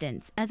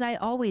assistance, as I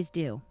always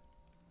do.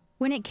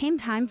 When it came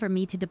time for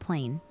me to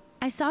deplane,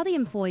 I saw the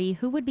employee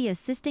who would be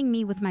assisting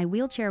me with my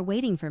wheelchair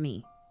waiting for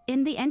me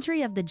in the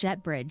entry of the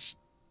jet bridge.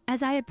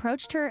 As I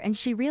approached her and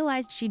she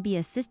realized she'd be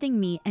assisting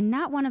me and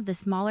not one of the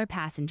smaller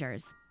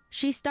passengers,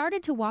 she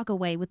started to walk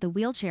away with the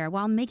wheelchair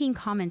while making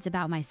comments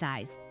about my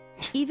size.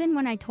 Even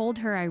when I told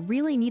her I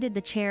really needed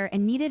the chair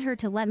and needed her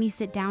to let me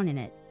sit down in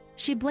it,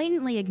 she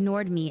blatantly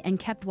ignored me and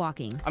kept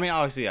walking. I mean,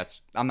 obviously,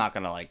 I'm not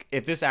gonna, like,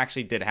 if this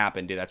actually did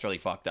happen, dude, that's really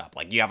fucked up.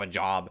 Like, you have a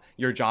job,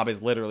 your job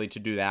is literally to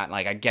do that.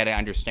 Like, I get it, I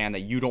understand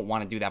that you don't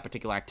want to do that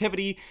particular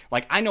activity.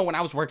 Like, I know when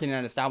I was working in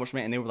an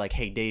establishment and they were like,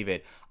 hey,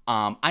 David,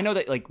 I know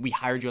that, like, we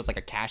hired you as, like,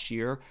 a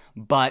cashier,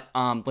 but,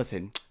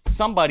 listen,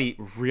 somebody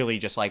really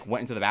just, like,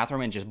 went into the bathroom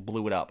and just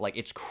blew it up. Like,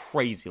 it's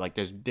crazy. Like,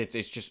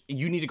 it's just,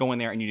 you need to go in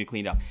there and you need to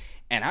clean it up.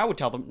 And I would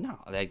tell them, no,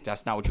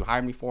 that's not what you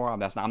hired me for.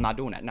 I'm not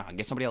doing that. No,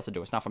 get somebody else to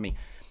do it. It's not for me.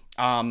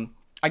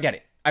 I get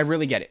it. I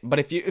really get it. But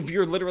if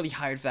you're literally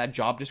hired for that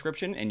job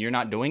description and you're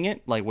not doing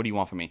it, like, what do you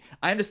want from me?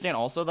 I understand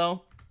also,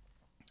 though,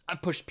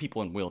 I've pushed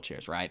people in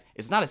wheelchairs, right?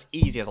 It's not as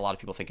easy as a lot of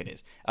people think it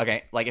is.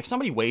 Okay, like, if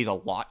somebody weighs a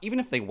lot,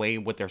 even if they weigh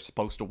what they're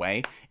supposed to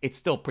weigh, it's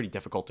still pretty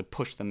difficult to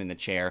push them in the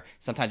chair.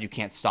 Sometimes you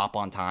can't stop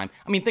on time.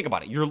 I mean, think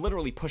about it. You're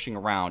literally pushing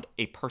around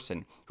a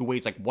person who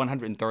weighs like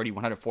 130,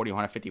 140,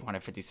 150,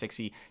 150,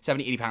 60,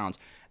 70, 80 pounds,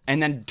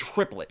 and then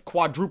triple it,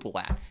 quadruple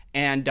that.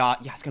 And yeah,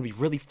 it's gonna be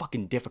really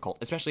fucking difficult,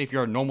 especially if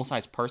you're a normal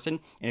sized person.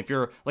 And if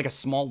you're like a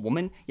small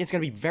woman, it's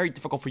gonna be very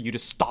difficult for you to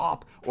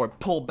stop or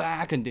pull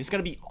back, and it's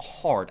gonna be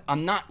hard.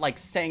 I'm not like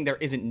saying there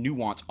isn't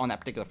nuance on that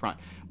particular front,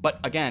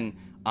 but again,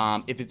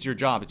 if it's your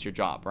job, it's your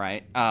job,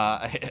 right?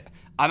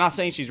 I'm not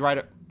saying she's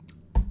right.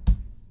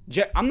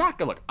 I'm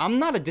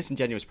not a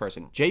disingenuous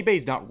person.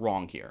 J-Bay's not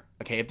wrong here.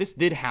 Okay, if this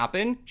did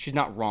happen, she's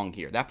not wrong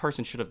here. That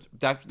person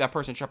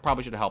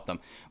probably should have helped them.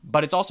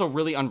 But it's also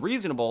really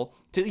unreasonable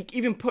to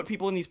even put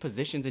people in these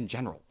positions in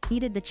general.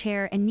 Needed the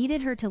chair and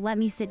needed her to let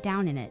me sit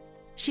down in it.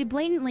 She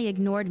blatantly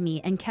ignored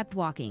me and kept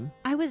walking.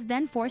 I was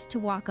then forced to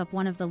walk up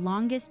one of the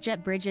longest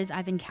jet bridges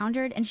I've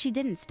encountered, and she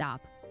didn't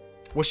stop.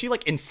 Was she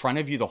like in front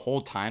of you the whole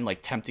time,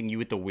 like tempting you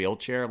with the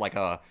wheelchair, like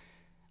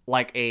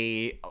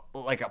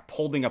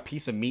holding a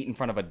piece of meat in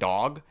front of a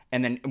dog,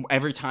 and then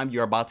every time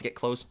you're about to get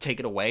close, take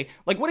it away?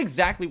 Like, what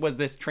exactly was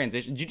this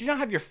transition? Did you not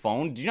have your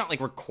phone? Did you not,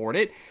 like, record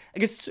it? I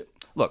guess,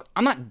 look,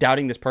 I'm not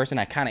doubting this person.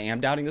 I kind of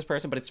am doubting this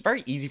person, but it's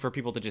very easy for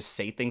people to just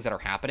say things that are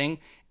happening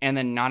and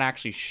then not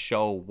actually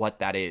show what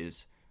that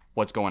is,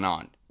 what's going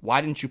on.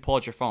 Why didn't you pull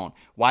out your phone?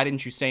 Why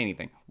didn't you say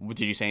anything?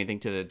 Did you say anything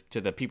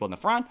to the people in the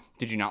front?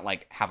 Did you not,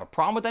 like, have a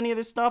problem with any of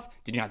this stuff?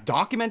 Did you not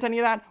document any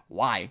of that?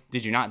 Why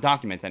did you not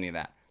document any of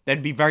that?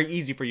 That'd be very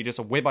easy for you just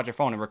to whip out your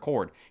phone and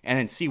record and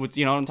then see what's,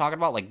 you know what I'm talking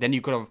about? Like, then you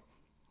could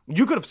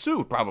have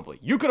sued, probably.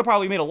 You could have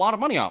probably made a lot of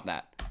money off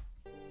that.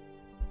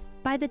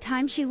 By the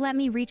time she let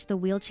me reach the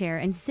wheelchair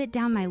and sit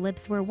down, my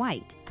lips were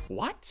white.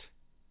 What?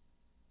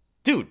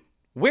 Dude,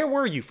 where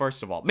were you,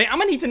 first of all? Man, I'm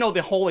gonna need to know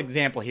the whole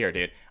example here,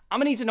 dude. I'm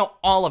gonna need to know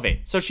all of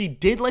it. So she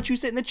did let you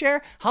sit in the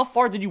chair? How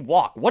far did you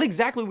walk? What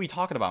exactly were we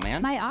talking about,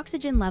 man? My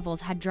oxygen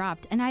levels had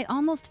dropped and I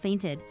almost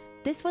fainted.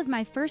 This was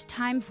my first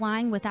time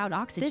flying without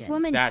oxygen. This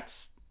woman...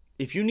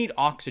 If you need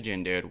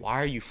oxygen, dude,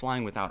 why are you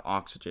flying without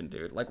oxygen,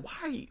 dude? Like, why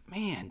are you...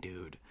 Man,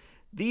 dude.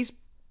 This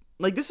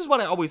is what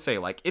I always say.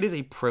 Like, it is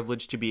a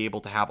privilege to be able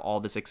to have all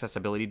this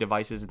accessibility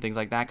devices and things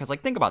like that. Because,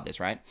 like, think about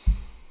this, right?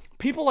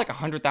 People like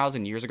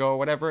 100,000 years ago or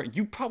whatever,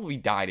 you probably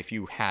died if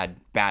you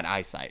had bad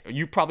eyesight. Or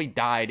you probably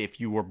died if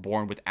you were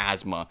born with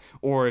asthma.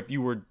 Or if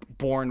you were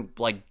born,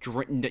 like, you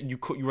were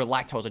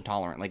lactose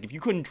intolerant. Like, if you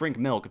couldn't drink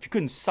milk, if you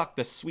couldn't suck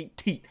the sweet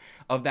teat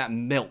of that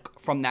milk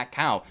from that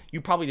cow,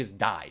 you probably just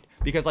died.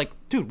 Because, like,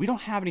 dude, we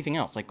don't have anything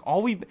else. Like,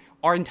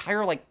 our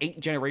entire, like, 8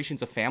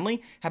 generations of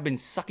family have been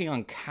sucking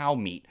on cow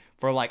meat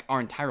for, like,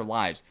 our entire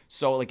lives.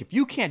 So, like, if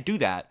you can't do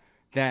that,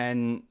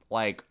 then,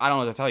 like, I don't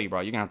know what to tell you,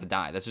 bro. You're gonna have to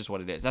die. That's just what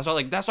it is. That's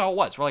how it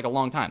was for, like, a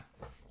long time.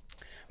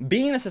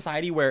 Being in a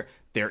society where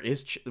there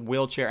is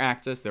wheelchair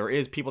access, there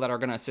is people that are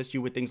going to assist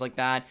you with things like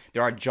that,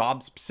 there are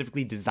jobs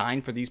specifically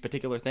designed for these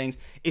particular things,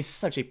 is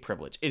such a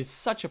privilege. It is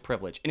such a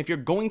privilege. And if you're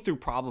going through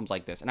problems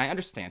like this, and I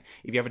understand,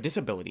 if you have a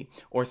disability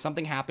or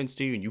something happens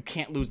to you and you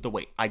can't lose the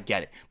weight, I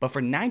get it. But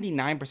for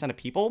 99% of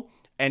people,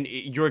 and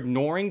you're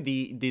ignoring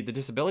the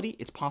disability,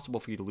 it's possible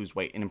for you to lose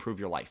weight and improve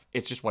your life.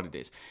 It's just what it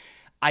is.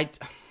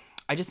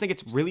 I I just think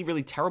it's really,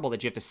 really terrible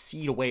that you have to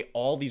cede away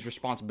all these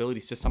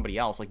responsibilities to somebody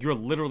else. Like, you're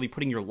literally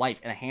putting your life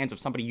in the hands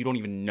of somebody you don't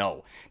even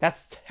know.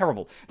 That's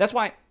terrible. That's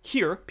why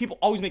here, people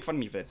always make fun of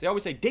me for this. They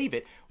always say,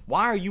 David,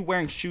 why are you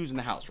wearing shoes in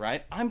the house,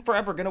 right? I'm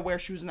forever going to wear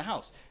shoes in the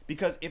house.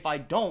 Because if I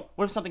don't,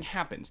 what if something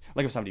happens?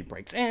 Like if somebody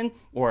breaks in,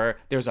 or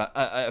there's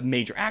a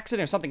major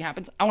accident, or something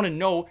happens, I want to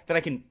know that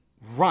I can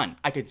run,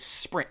 I can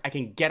sprint, I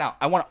can get out.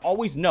 I want to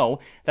always know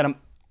that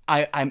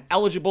I'm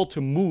eligible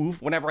to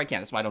move whenever I can.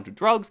 That's why I don't do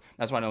drugs.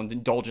 That's why I don't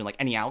indulge in like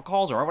any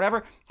alcohols or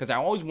whatever. Because I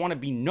always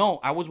want to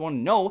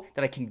know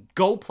that I can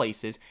go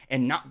places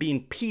and not be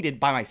impeded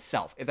by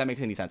myself, if that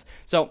makes any sense.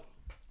 So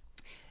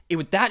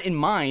with that in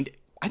mind,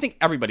 I think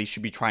everybody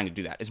should be trying to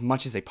do that as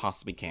much as they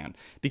possibly can.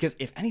 Because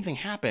if anything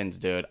happens,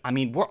 dude, I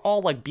mean, we're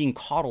all like being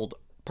coddled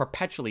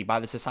perpetually by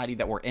the society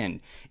that we're in.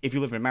 If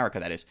you live in America,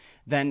 that is.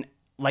 Then,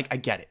 like, I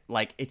get it.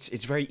 Like, it's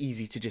very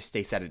easy to just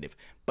stay sedative.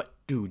 But,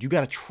 dude, you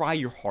got to try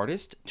your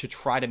hardest to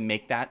try to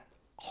make that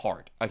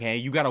hard, okay?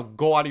 You got to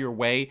go out of your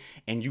way,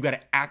 and you got to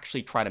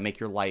actually try to make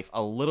your life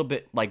a little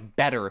bit, like,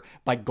 better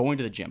by going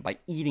to the gym, by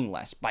eating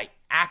less, by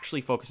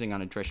actually focusing on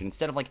nutrition,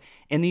 instead of, like,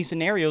 in these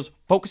scenarios,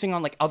 focusing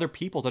on, like, other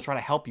people to try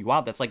to help you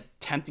out. That's, like,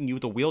 tempting you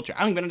with a wheelchair.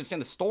 I don't even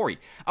understand the story.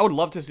 I would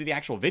love to see the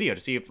actual video to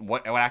see if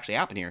what actually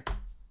happened here.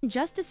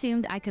 Just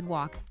assumed I could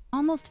walk,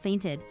 almost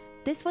fainted.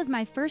 This was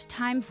my first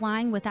time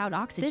flying without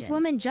oxygen. This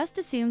woman just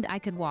assumed I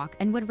could walk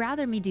and would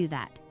rather me do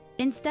that,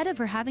 instead of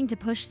her having to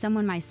push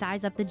someone my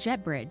size up the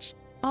jet bridge.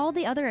 All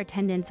the other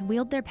attendants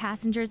wheeled their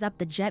passengers up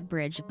the jet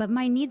bridge, but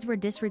my needs were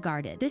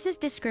disregarded. This is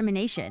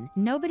discrimination.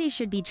 Nobody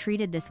should be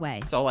treated this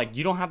way. So, like,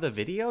 you don't have the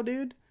video,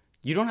 dude?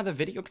 You don't have the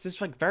video? Because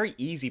it's, like, very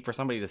easy for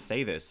somebody to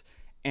say this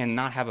and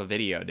not have a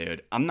video,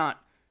 dude.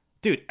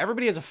 Dude,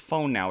 everybody has a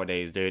phone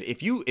nowadays, dude. If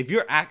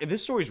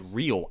this story's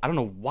real, I don't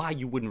know why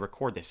you wouldn't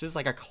record this. This is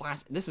like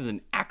this is an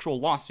actual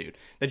lawsuit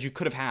that you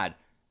could have had,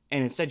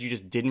 and instead you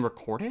just didn't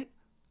record it?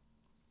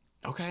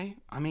 Okay,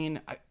 I mean,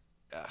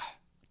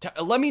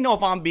 let me know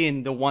if I'm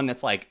being the one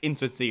that's, like,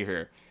 insincere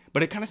here.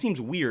 But it kind of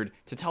seems weird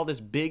to tell this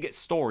big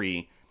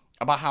story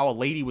about how a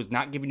lady was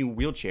not giving you a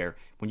wheelchair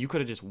when you could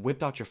have just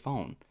whipped out your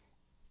phone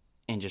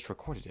and just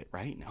recorded it,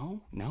 right?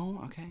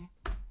 No? Okay.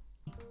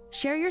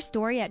 Share your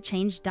story at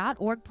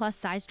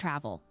change.org/size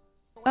travel.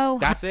 Oh,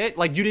 that's it?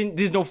 Like,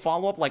 there's no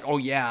follow-up? Like, oh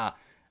yeah,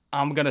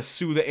 I'm gonna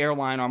sue the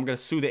airline, or I'm gonna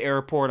sue the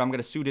airport, I'm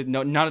gonna sue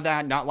no, none of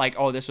that? Not like,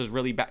 oh, this was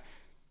really bad.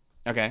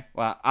 Okay,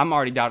 well, I'm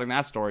already doubting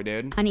that story,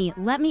 dude. Honey,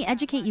 let me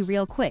educate you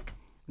real quick.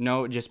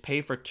 No, just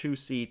pay for 2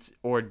 seats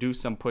or do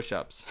some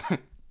push-ups.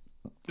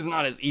 It's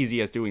not as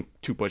easy as doing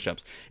 2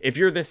 push-ups. If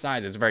you're this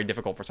size, it's very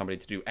difficult for somebody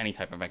to do any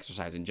type of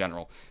exercise in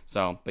general.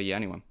 So, but yeah,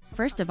 anyway.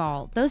 First of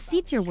all, those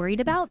seats you're worried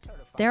about,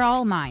 they're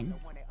all mine.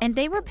 And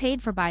they were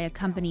paid for by a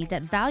company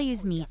that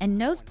values me and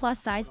knows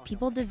plus-size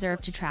people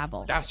deserve to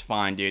travel. That's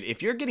fine, dude.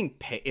 If you're getting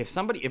paid,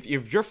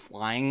 if you're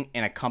flying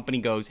and a company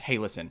goes, hey,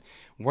 listen,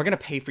 we're going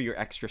to pay for your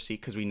extra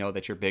seat because we know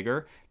that you're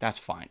bigger, that's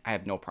fine. I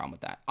have no problem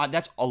with that.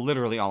 That's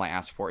literally all I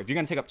ask for. If you're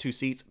going to take up 2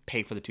 seats,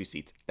 pay for the 2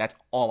 seats. That's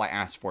all I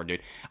ask for,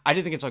 dude. I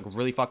just think it's, like,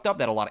 really fucked up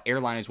that a lot of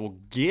airliners will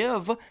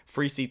give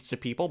free seats to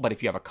people, but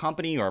if you have a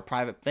company or a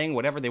private thing,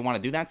 whatever, they want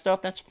to do that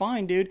stuff, that's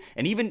fine, dude.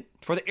 And even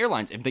for the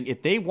airlines,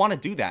 if they want to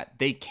do that,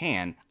 they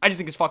can. I just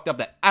think it's fucked up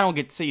that I don't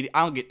get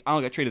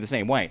treated the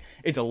same way.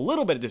 It's a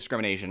little bit of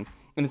discrimination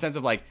in the sense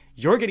of, like,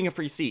 you're getting a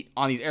free seat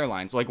on these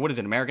airlines. Like, what is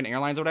it, American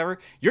Airlines or whatever?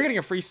 You're getting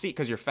a free seat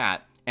because you're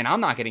fat, and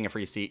I'm not getting a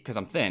free seat because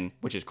I'm thin,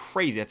 which is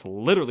crazy. That's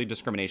literally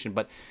discrimination.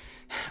 But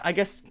I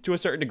guess to a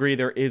certain degree,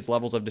 there is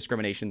levels of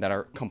discrimination that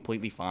are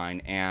completely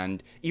fine.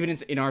 And even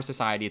in our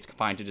society, it's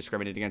fine to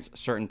discriminate against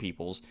certain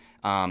peoples.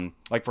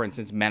 Like, for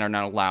instance, men are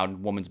not allowed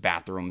in women's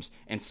bathrooms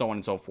and so on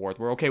and so forth.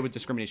 We're okay with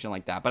discrimination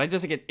like that. But I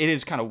just think it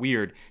is kind of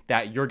weird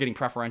that you're getting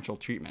preferential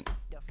treatment.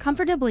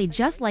 Comfortably,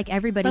 just like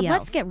everybody else. But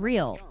let's get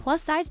real.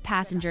 Plus-size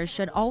passengers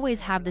should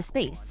always have the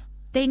space.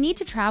 They need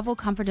to travel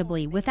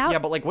comfortably without... Yeah,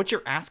 but, like, what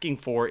you're asking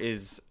for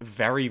is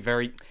very,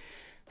 very...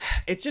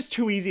 It's just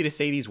too easy to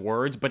say these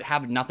words, but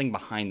have nothing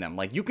behind them.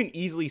 Like, you can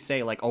easily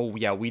say, like, oh,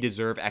 yeah, we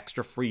deserve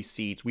extra free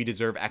seats. We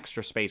deserve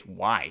extra space.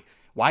 Why?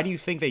 Why do you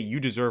think that you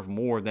deserve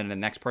more than the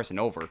next person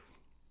over?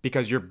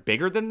 Because you're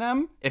bigger than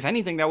them? If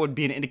anything, that would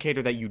be an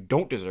indicator that you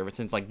don't deserve it,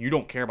 since, like, you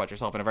don't care about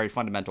yourself in a very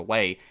fundamental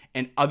way,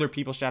 and other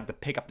people should have to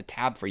pick up the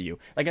tab for you.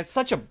 Like, it's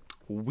such a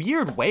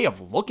weird way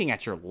of looking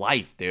at your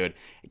life, dude.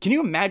 Can you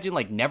imagine,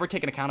 like, never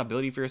taking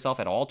accountability for yourself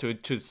at all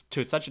to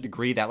such a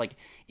degree that, like,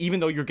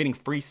 even though you're getting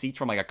free seats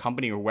from, like, a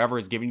company or whoever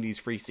is giving you these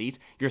free seats,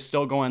 you're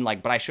still going,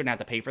 like, but I shouldn't have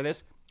to pay for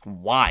this?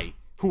 Why?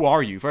 Who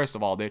are you, first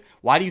of all, dude?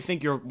 Why do you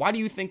think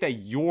that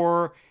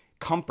your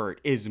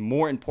comfort is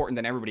more important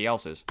than everybody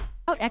else's?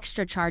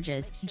 Extra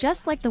charges,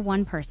 just like the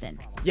one person.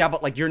 Yeah,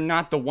 but, like, you're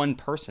not the one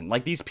person.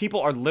 Like, these people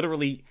are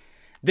literally...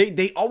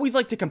 They always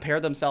like to compare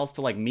themselves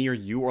to like me or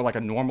you or like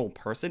a normal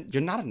person.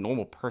 You're not a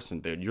normal person,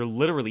 dude. You're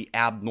literally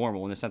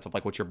abnormal in the sense of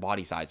like what your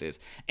body size is.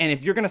 And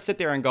if you're gonna sit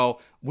there and go,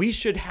 we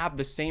should have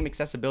the same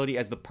accessibility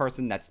as the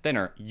person that's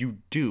thinner, you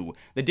do.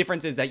 The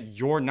difference is that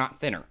you're not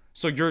thinner.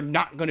 So you're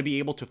not going to be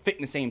able to fit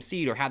in the same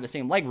seat or have the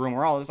same leg room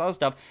or all this other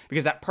stuff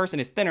because that person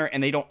is thinner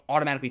and they don't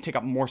automatically take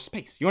up more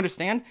space. You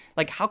understand?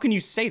 Like, how can you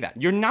say that?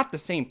 You're not the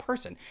same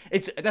person.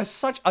 That's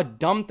such a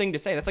dumb thing to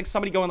say. That's like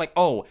somebody going like,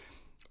 oh,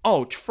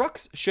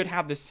 trucks should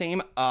have the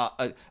same,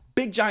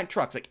 big giant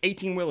trucks, like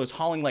 18-wheelers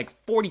hauling like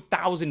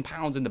 40,000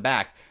 pounds in the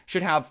back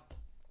should have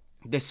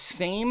the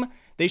same,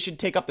 they should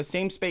take up the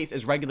same space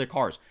as regular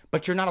cars.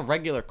 But you're not a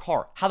regular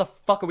car. How the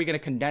fuck are we going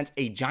to condense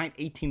a giant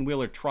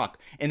 18-wheeler truck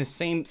in the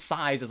same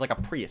size as like a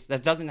Prius?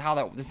 That's not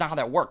how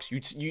that works.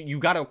 You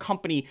got to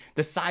accompany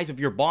the size of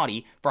your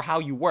body for how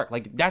you work.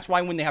 Like, that's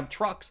why when they have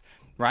trucks,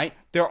 right,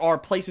 there are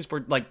places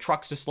for like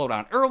trucks to slow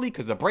down early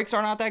because the brakes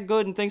are not that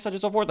good and things such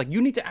and so forth. Like,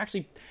 you need to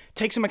actually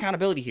take some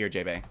accountability here,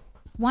 JB.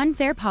 One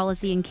fair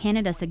policy in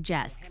Canada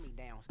suggests.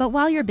 But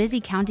while you're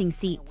busy counting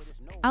seats,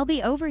 I'll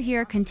be over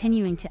here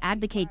continuing to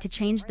advocate to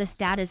change the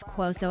status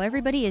quo so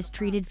everybody is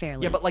treated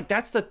fairly. Yeah, but like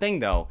that's the thing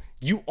though.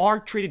 You are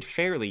treated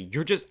fairly.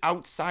 You're just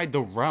outside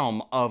the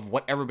realm of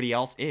what everybody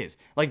else is.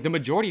 Like the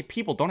majority of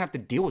people don't have to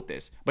deal with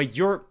this, but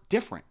you're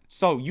different.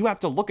 So you have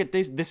to look at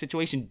this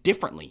situation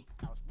differently.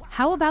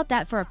 How about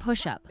that for a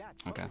push-up?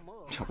 Okay.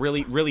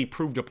 Really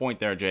proved a point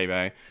there,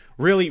 J-Bay.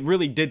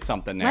 Really did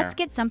something there. Let's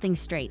get something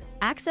straight.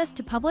 Access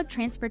to public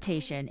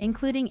transportation,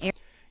 including air.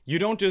 You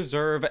don't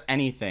deserve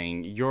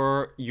anything.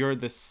 You're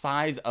the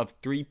size of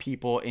 3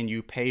 people and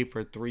you pay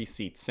for 3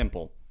 seats.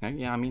 Simple.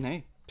 Yeah, I mean,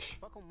 hey.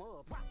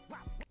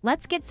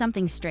 Let's get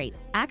something straight.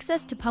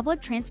 Access to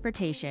public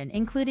transportation,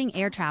 including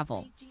air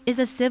travel, is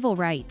a civil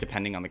right.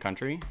 Depending on the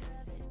country.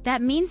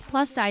 That means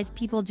plus-size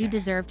people do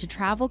deserve to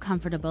travel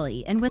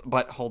comfortably and with.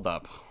 But hold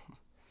up.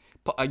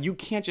 You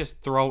can't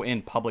just throw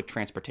in public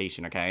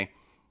transportation, okay?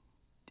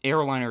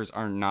 Airliners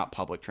are not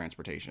public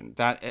transportation.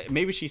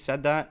 Maybe she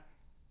said that.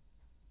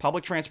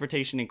 Public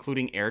transportation,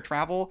 including air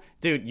travel.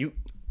 Dude,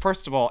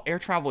 first of all, air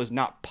travel is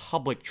not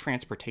public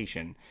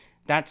transportation.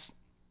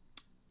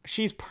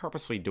 She's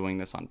purposely doing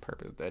this on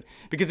purpose, dude.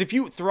 Because if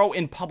you throw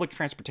in public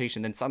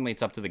transportation, then suddenly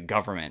it's up to the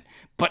government.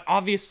 But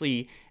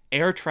obviously,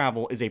 air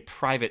travel is a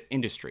private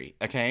industry,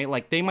 okay?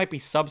 Like, they might be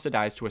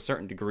subsidized to a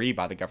certain degree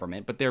by the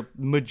government, but they're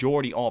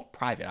majority all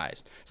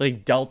privatized. So,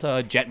 like,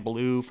 Delta,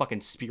 JetBlue, fucking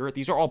Spirit,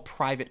 these are all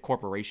private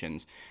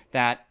corporations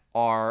that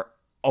are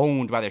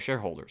owned by their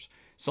shareholders.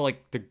 So,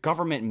 like, the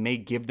government may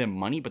give them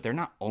money, but they're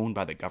not owned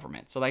by the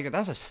government. So, like,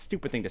 that's a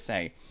stupid thing to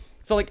say.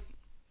 So, like,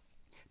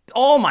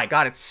 oh my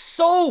God, it's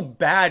so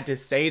bad to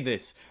say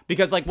this.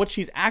 Because, like, what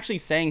she's actually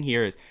saying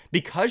here is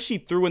because she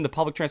threw in the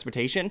public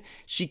transportation,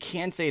 she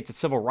can say it's a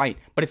civil right,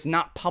 but it's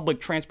not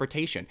public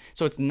transportation.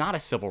 So, it's not a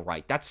civil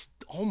right. That's,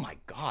 oh my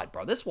God,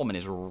 bro. This woman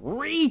is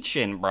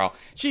reaching, bro.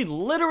 She's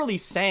literally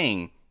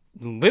saying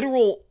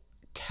literal,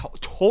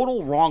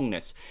 total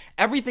wrongness.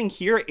 Everything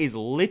here is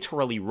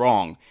literally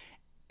wrong.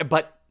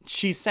 But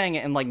she's saying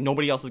it and like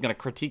nobody else is going to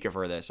critique her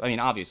for this. I mean,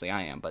 obviously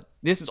I am, but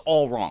this is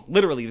all wrong.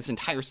 Literally, this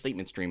entire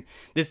statement stream,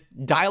 this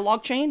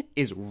dialogue chain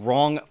is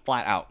wrong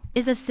flat out.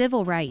 Is a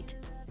civil right.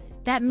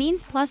 That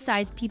means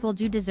plus-size people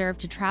do deserve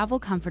to travel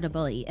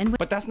comfortably and.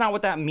 But that's not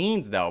what that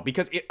means, though,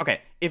 because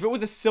if it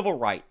was a civil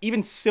right,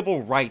 even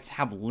civil rights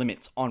have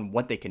limits on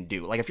what they can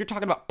do. Like if you're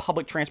talking about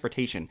public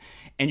transportation,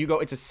 and you go,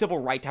 it's a civil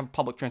right to have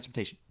public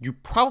transportation. You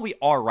probably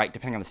are right,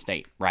 depending on the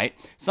state, right?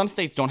 Some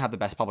states don't have the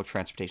best public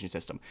transportation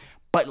system,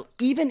 but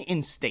even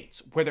in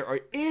states where there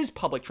is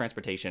public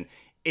transportation,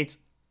 it's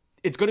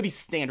going to be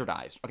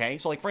standardized, okay?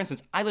 So, like, for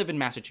instance, I live in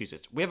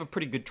Massachusetts. We have a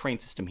pretty good train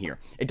system here.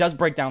 It does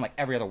break down, like,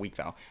 every other week,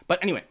 though.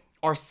 But anyway,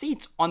 our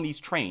seats on these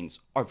trains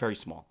are very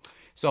small.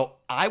 So,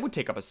 I would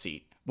take up a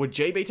seat. Would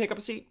J-Bay take up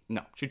a seat?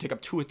 No. She'd take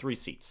up 2 or 3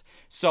 seats.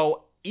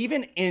 So,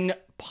 even in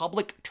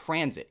public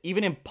transit,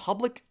 even in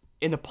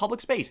the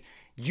public space,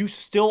 you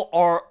still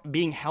are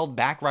being held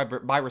back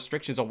by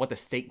restrictions on what the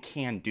state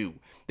can do.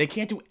 They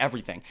can't do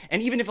everything.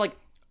 And even if, like,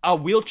 a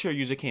wheelchair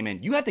user came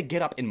in, you have to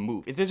get up and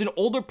move. If there's an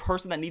older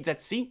person that needs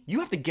that seat, you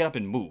have to get up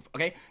and move,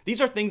 okay? These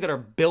are things that are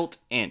built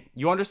in.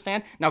 You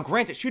understand? Now,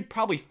 granted, she'd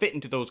probably fit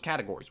into those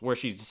categories where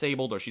she's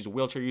disabled or she's a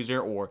wheelchair user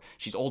or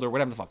she's older,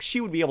 whatever the fuck.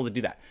 She would be able to do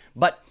that.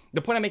 But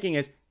the point I'm making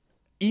is,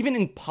 even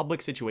in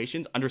public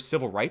situations under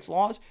civil rights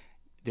laws,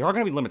 there are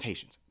going to be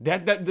limitations.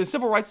 The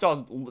civil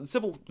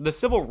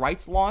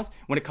rights laws,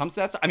 when it comes to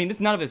that stuff, I mean,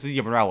 none of this is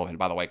even relevant,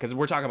 by the way, because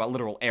we're talking about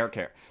literal air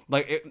care.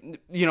 Like,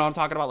 I'm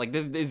talking about, like,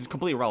 this is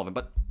completely irrelevant.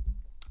 But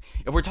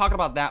if we're talking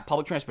about that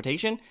public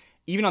transportation,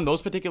 even on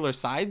those particular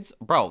sides,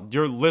 bro,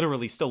 you're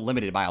literally still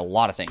limited by a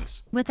lot of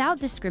things. without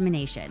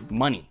discrimination.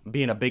 Money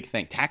being a big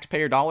thing.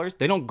 Taxpayer dollars,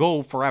 they don't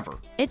go forever.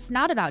 It's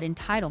not about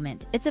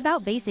entitlement, it's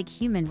about basic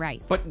human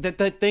rights. But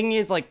the thing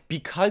is, like,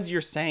 because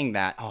you're saying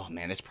that, oh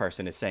man, this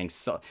person is saying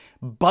so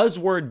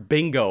buzzword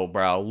bingo,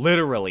 bro.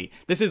 Literally.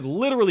 This is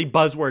literally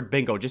buzzword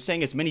bingo. Just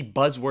saying as many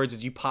buzzwords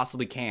as you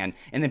possibly can,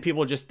 and then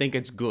people just think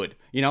it's good.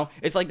 You know?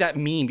 It's like that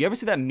meme. You ever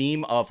see that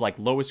meme of like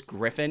Lois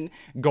Griffin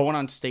going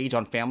on stage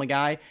on Family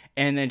Guy,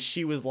 and then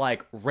she was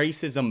like,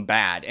 racism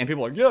bad, and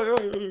people are like, yeah,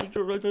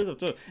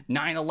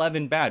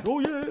 9/11 bad. Oh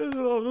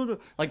yeah.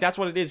 Like, that's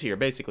what it is here,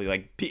 basically.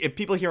 Like, if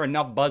people hear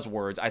enough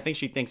buzzwords, I think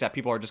she thinks that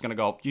people are just gonna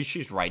go,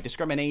 she's right.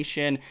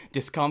 Discrimination,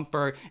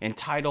 discomfort,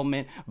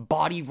 entitlement,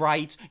 body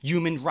rights,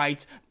 human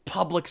rights,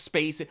 public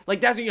space.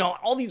 Like, that's, you know,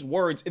 all these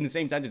words in the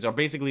same sentence are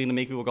basically gonna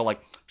make people go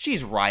like,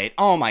 she's right.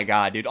 Oh my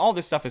god, dude, all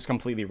this stuff is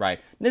completely right.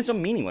 And it's so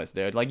meaningless,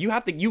 dude. Like,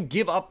 you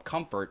give up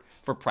comfort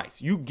for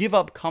price. You give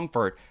up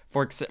comfort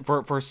for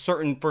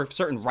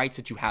certain rights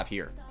that you have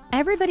here.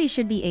 Everybody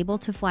should be able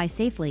to fly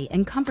safely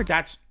and comfortably.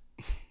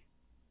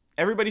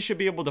 Everybody should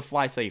be able to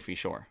fly safely,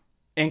 sure.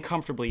 And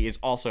comfortably is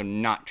also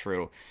not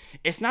true.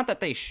 It's not that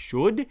they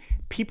should.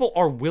 People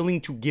are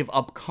willing to give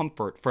up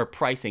comfort for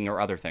pricing or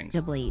other things.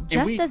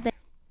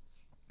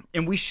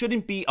 And we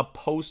shouldn't be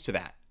opposed to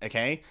that,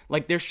 okay?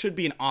 Like, there should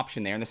be an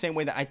option there. In the same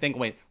way that I think,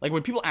 like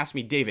when people ask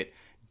me, David,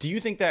 do you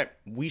think that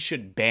we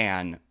should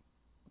ban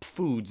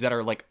foods that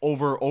are like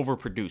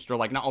overproduced, or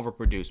like not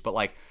overproduced, but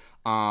like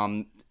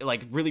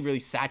really, really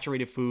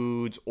saturated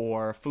foods,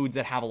 or foods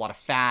that have a lot of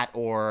fat,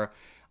 or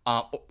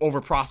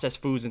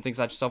over-processed foods and things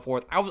like so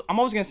forth? I'm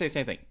always going to say the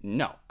same thing.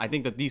 No, I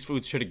think that these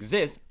foods should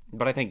exist,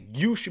 but I think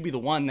you should be the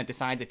one that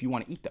decides if you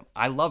want to eat them.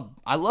 I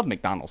love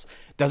McDonald's.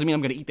 Doesn't mean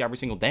I'm going to eat there every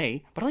single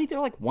day, but I'll eat there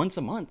like once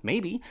a month,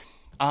 maybe.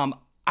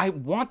 I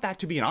want that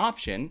to be an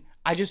option.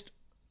 I just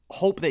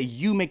hope that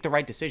you make the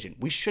right decision.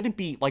 We shouldn't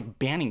be like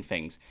banning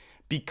things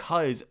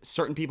because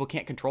certain people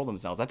can't control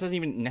themselves. That doesn't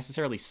even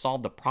necessarily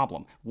solve the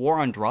problem. War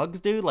on drugs,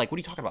 dude? Like, what are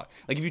you talking about?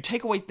 Like, if you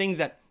take away things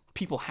that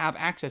people have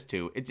access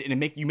to, you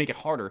make it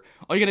harder.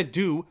 All you're gonna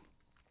do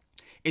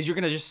is you're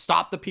gonna just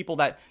stop the people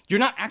that you're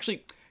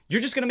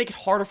just gonna make it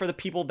harder for the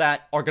people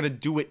that are gonna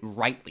do it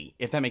rightly,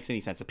 if that makes any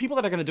sense. The people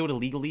that are gonna do it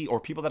illegally, or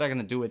people that are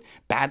gonna do it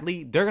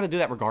badly, they're gonna do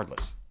that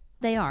regardless.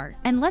 They are.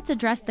 And let's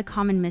address the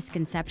common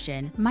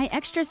misconception. My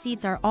extra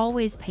seats are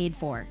always paid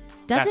for.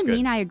 Doesn't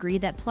mean I agree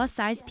that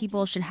plus-size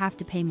people should have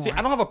to pay more. See,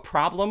 I don't have a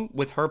problem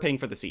with her paying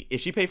for the seat.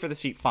 If she paid for the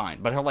seat,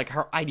 fine. But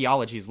her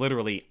ideology is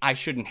literally, I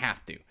shouldn't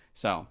have to.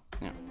 So,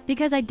 yeah.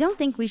 Because I don't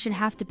think we should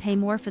have to pay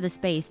more for the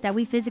space that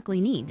we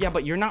physically need. Yeah,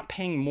 but you're not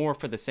paying more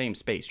for the same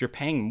space. You're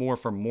paying more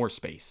for more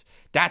space.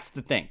 That's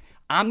the thing.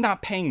 I'm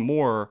not paying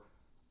more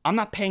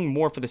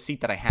for the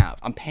seat that I have.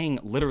 I'm paying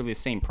literally the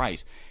same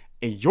price.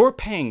 You're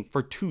paying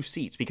for 2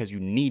 seats because you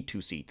need 2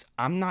 seats.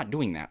 I'm not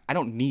doing that. I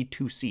don't need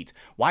 2 seats.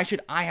 Why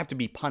should I have to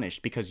be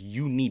punished because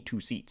you need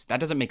 2 seats? That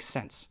doesn't make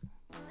sense.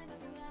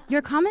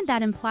 Your comment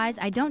that implies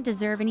I don't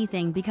deserve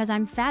anything because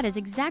I'm fat is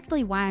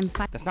exactly why I'm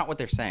fat. That's not what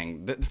they're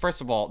saying.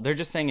 First of all, they're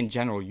just saying in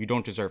general, you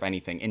don't deserve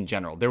anything in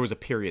general. There was a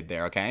period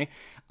there, okay?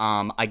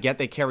 I get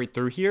they carried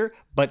through here,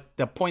 but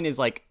the point is,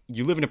 like,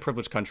 you live in a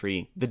privileged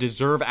country. The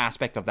deserve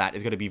aspect of that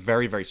is going to be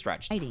very, very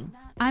stretched.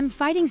 I'm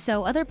fighting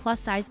so other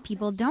plus-size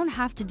people don't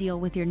have to deal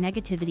with your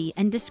negativity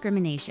and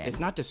discrimination. It's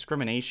not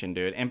discrimination,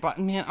 dude. But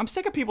man, I'm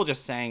sick of people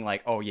just saying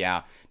like, oh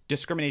yeah,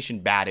 discrimination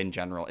bad in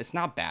general. It's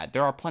not bad.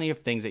 There are plenty of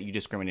things that you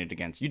discriminated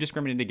against. You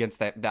discriminated against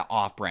that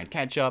off-brand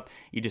ketchup.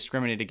 You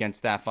discriminated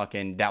against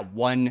that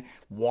one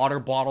water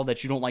bottle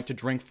that you don't like to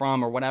drink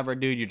from or whatever,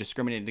 dude. You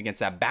discriminated against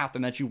that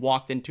bathroom that you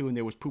walked into and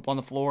there was poop on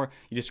the floor.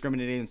 You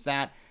discriminated against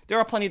that. There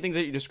are plenty of things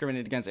that you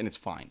discriminate against, and it's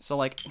fine. So,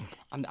 like,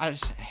 I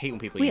just hate when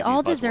people use these buzzwords. We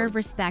all deserve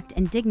respect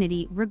and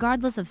dignity,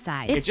 regardless of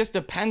size. It just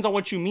depends on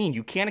what you mean.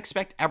 You can't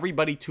expect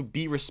everybody to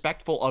be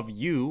respectful of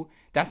you.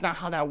 That's not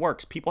how that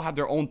works. People have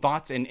their own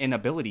thoughts and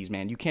abilities,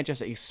 man. You can't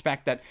just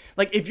expect that.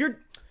 Like, if you're...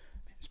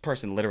 This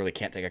person literally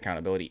can't take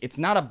accountability. It's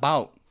not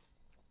about...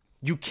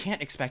 You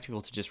can't expect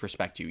people to just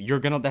respect you.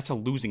 That's a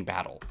losing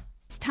battle.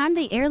 It's time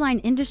the airline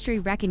industry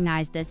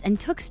recognized this and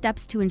took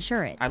steps to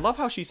ensure it. I love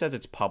how she says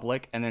it's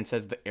public and then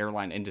says the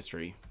airline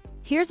industry.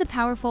 Here's a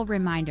powerful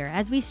reminder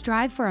as we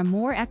strive for a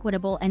more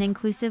equitable and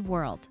inclusive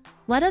world.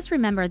 Let us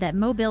remember that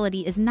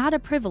mobility is not a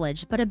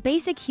privilege, but a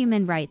basic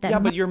human right that... Yeah,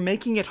 but you're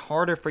making it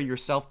harder for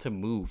yourself to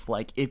move.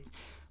 Like,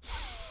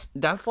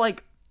 that's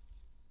like...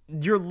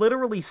 You're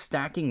literally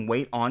stacking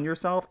weight on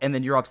yourself, and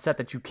then you're upset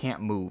that you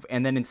can't move.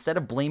 And then instead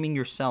of blaming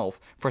yourself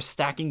for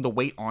stacking the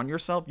weight on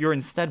yourself, you're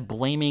instead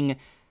blaming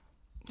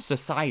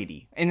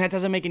society, and that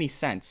doesn't make any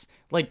sense.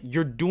 Like,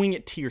 you're doing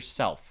it to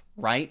yourself,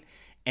 right?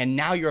 And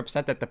now you're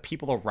upset that the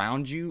people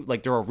around you,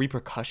 like, there are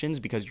repercussions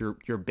because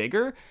you're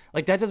bigger.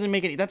 Like, that doesn't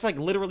make any... That's like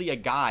literally a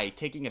guy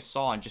taking a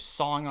saw and just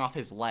sawing off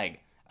his leg,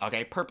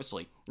 okay,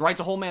 purposely. Writes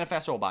a whole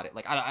manifesto about it.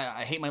 Like,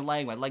 I hate my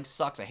leg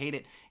sucks, I hate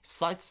it.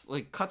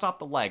 Cuts off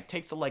the leg,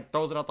 takes the leg,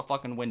 throws it out the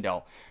fucking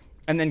window.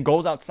 and then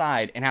goes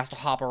outside and has to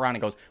hop around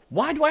and goes,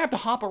 why do I have to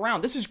hop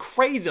around? This is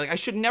crazy. Like, I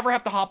should never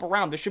have to hop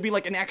around. There should be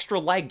like an extra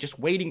leg just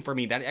waiting for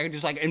me that I can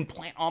just like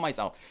implant on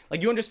myself.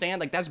 Like, you understand?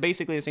 Like, that's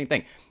basically the same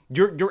thing.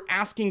 You're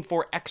asking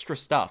for extra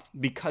stuff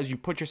because you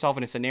put yourself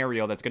in a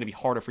scenario that's going to be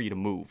harder for you to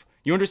move.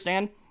 You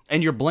understand?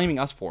 And you're blaming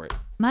us for it.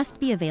 Must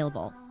be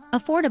available.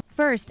 Affordable.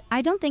 First,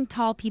 I don't think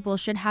tall people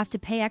should have to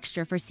pay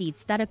extra for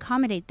seats that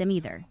accommodate them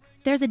either.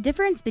 There's a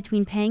difference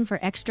between paying for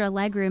extra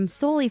legroom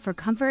solely for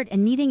comfort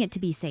and needing it to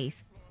be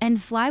safe, and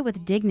fly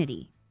with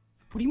dignity.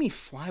 What do you mean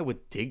fly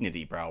with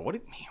dignity, bro? What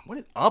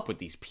is up with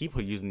these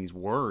people using these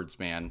words,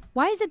 man?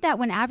 Why is it that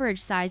when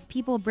average-sized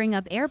people bring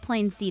up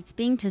airplane seats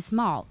being too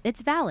small,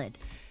 it's valid?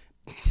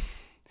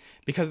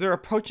 Because they're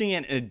approaching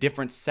it in a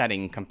different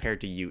setting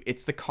compared to you.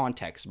 It's the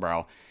context,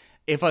 bro.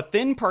 If a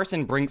thin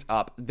person brings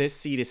up this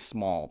seat is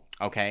small,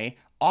 okay,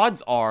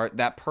 odds are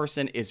that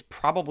person is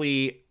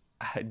probably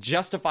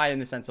justified in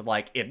the sense of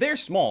like, if they're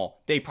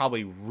small, they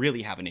probably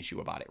really have an issue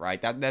about it,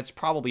 right? That's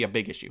probably a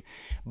big issue.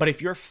 But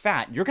if you're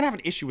fat, you're gonna have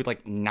an issue with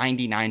like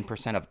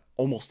 99% of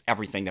almost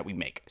everything that we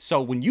make.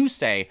 So when you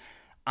say,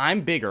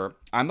 I'm bigger,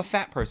 I'm a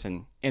fat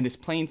person, and this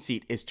plane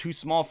seat is too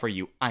small for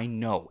you, I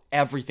know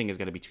everything is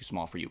gonna be too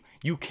small for you.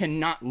 You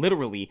cannot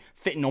literally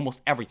fit in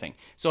almost everything.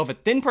 So if a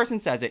thin person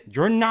says it,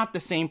 you're not the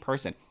same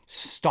person.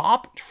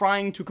 Stop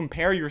trying to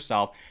compare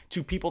yourself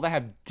to people that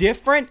have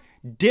different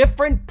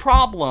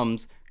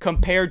problems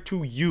compared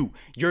to you.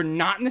 You're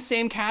not in the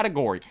same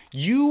category.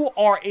 You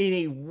are in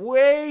a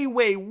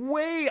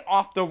way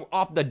off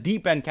the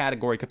deep end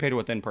category compared to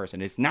a thin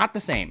person. It's not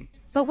the same.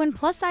 But when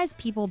plus-size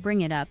people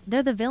bring it up,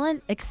 they're the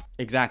villain.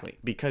 Exactly,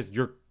 because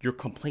you're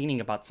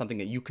complaining about something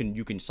that you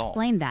can solve.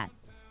 Explain that.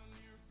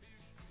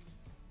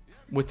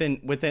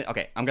 Within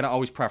okay, I'm gonna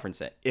always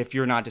preference it. If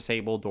you're not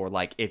disabled or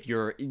like if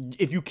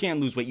you can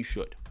lose weight, you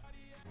should.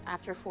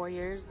 After 4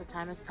 years, the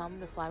time has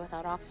come to fly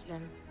without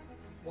oxygen.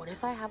 What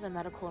if I have a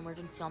medical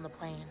emergency on the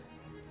plane?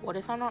 What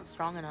if I'm not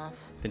strong enough?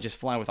 Then just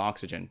fly with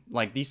oxygen.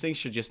 Like, these things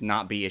should just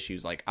not be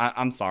issues. Like,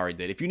 I'm sorry,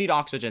 dude. If you need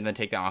oxygen, then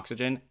take the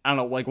oxygen. I don't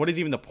know, like, what is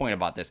even the point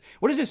about this?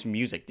 What is this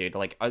music, dude?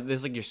 Like, this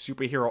is like your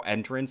superhero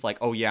entrance. Like,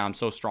 oh yeah, I'm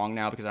so strong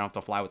now because I don't have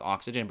to fly with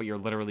oxygen, but you're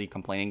literally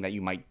complaining that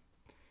you might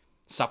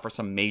suffer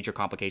some major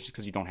complications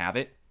because you don't have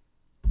it.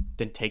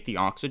 Then take the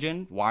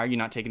oxygen. Why are you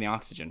not taking the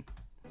oxygen?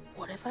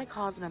 What if I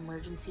cause an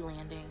emergency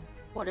landing?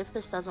 What if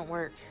this doesn't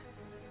work?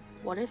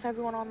 What if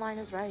everyone online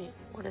is right?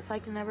 What if I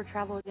can never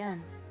travel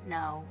again?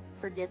 No,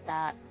 forget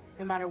that.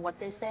 No matter what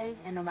they say,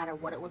 and no matter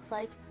what it looks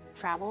like,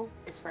 travel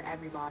is for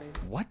everybody.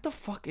 What the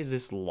fuck is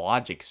this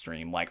logic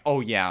stream? Like,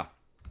 oh yeah,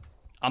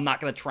 I'm not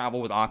gonna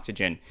travel with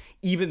oxygen,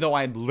 even though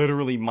I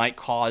literally might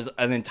cause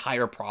an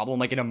entire problem,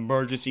 like an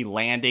emergency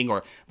landing,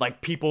 or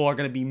like people are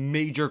gonna be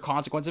major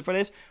consequences for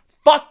this.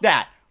 Fuck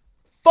that.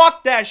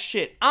 Fuck that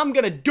shit. I'm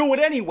gonna do it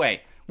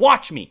anyway.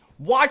 Watch me.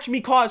 Watch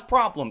me cause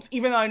problems.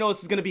 Even though I know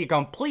this is going to be a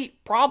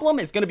complete problem,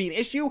 it's going to be an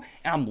issue,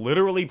 and I'm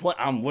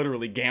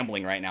literally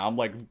gambling right now. I'm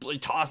like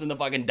tossing the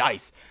fucking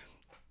dice.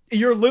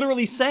 You're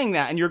literally saying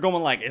that, and you're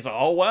going like, "It's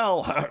oh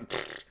well.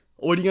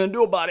 What are you going to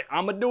do about it?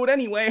 I'm going to do it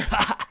anyway."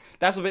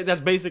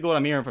 That's basically what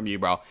I'm hearing from you,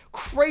 bro.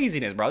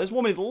 Craziness, bro. This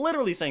woman is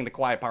literally saying the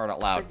quiet part out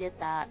loud. Forget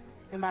that.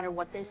 No matter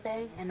what they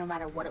say, and no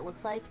matter what it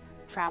looks like,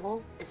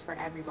 travel is for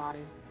everybody.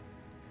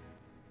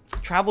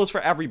 Travel is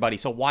for everybody,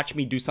 so watch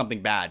me do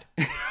something bad.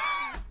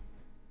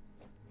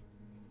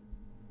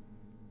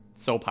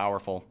 So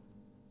powerful.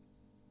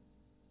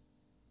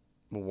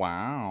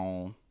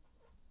 Wow.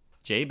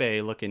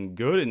 J-Bay looking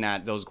good in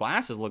that. Those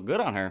glasses look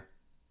good on her.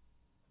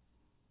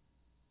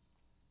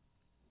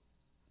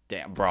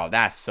 Damn, bro,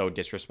 that's so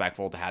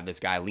disrespectful to have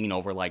this guy lean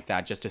over like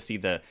that just to see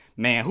the...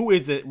 Man, who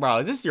is it? Bro,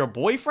 is this your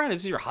boyfriend?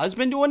 Is this your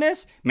husband doing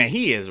this? Man,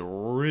 he is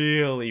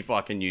really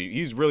fucking you.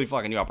 He's really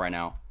fucking you up right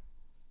now.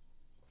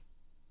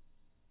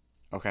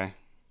 Okay.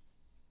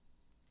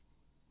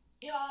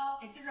 Hey y'all,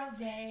 it's your girl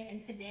Jay,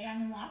 and today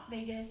I'm in Las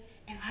Vegas,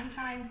 and I'm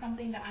trying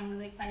something that I'm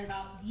really excited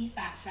about, the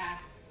Fat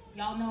Shack.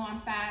 Y'all know I'm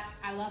fat.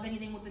 I love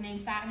anything with the name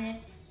fat in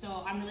it,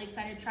 so I'm really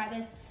excited to try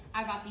this.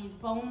 I got these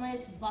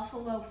boneless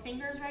buffalo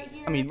fingers right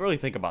here. I mean, really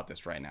think about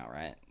this right now,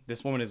 right?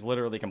 This woman is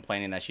literally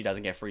complaining that she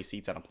doesn't get free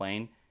seats on a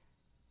plane.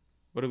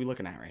 What are we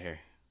looking at right here?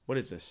 What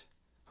is this?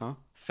 Huh?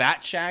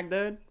 Fat Shack,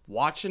 dude?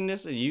 Watching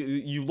this, and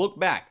you look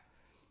back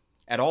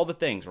at all the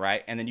things,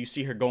 right? And then you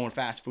see her going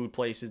fast food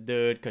places,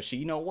 dude, because she,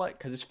 you know what?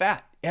 Because it's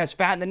fat. It has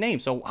fat in the name,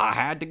 so I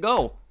had to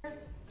go.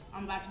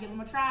 I'm about to give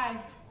them a try.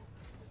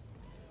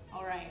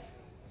 All right.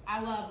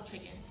 I love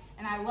chicken,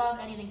 and I love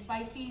anything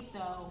spicy,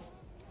 so,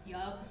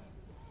 yup.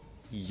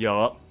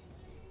 Yup.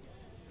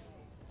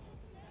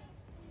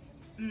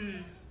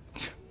 Those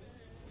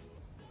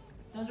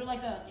are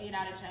like a 8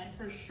 out of 10,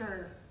 for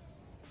sure.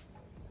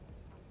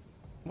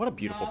 What a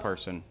beautiful Yup.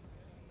 person.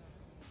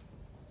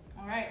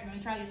 All right, I'm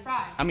gonna try these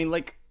fries. I mean,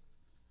 like,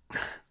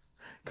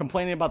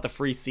 complaining about the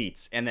free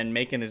seats and then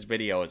making this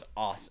video is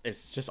awesome.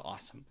 It's just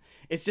awesome.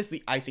 It's just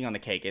the icing on the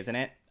cake, isn't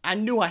it? I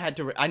knew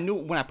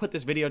when I put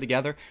this video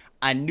together,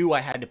 I knew I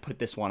had to put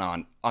this one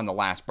on the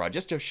last, bro.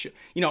 Just to,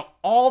 you know,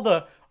 all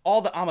the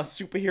all the I'm a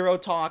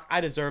superhero talk.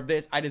 I deserve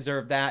this. I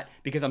deserve that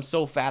because I'm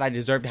so fat. I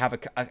deserve to have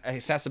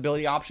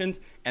accessibility options.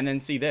 And then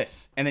see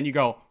this. And then you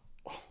go,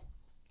 oh,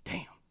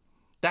 damn,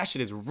 that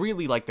shit is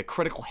really like the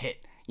critical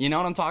hit. You know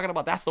what I'm talking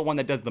about? That's the one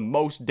that does the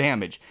most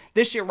damage.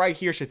 This shit right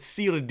here should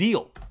seal the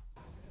deal.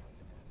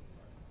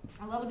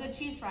 I love a good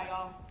cheese fry,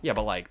 y'all. Yeah,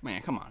 but like,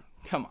 man, come on.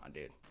 Come on,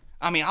 dude.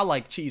 I mean, I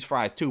like cheese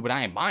fries too, but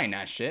I ain't buying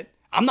that shit.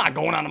 I'm not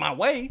going out of my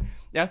way.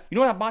 Yeah, you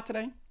know what I bought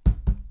today?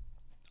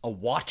 A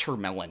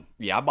watermelon.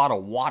 Yeah, I bought a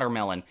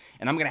watermelon,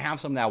 and I'm going to have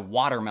some of that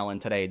watermelon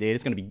today, dude.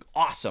 It's going to be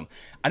awesome.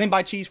 I didn't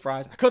buy cheese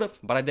fries. I could have,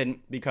 but I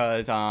didn't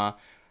because,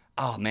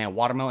 oh man,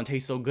 watermelon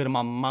tastes so good in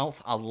my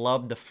mouth. I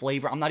love the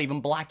flavor. I'm not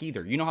even black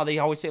either. You know how they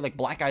always say like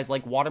black guys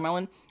like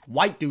watermelon?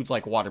 White dudes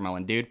like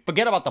watermelon, dude.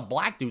 Forget about the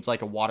black dudes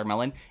like a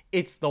watermelon.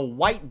 It's the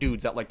white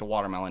dudes that like the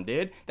watermelon,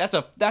 dude. That's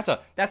a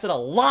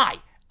lie.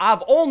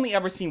 I've only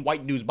ever seen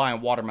white dudes buying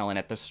watermelon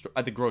at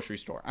the grocery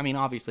store. I mean,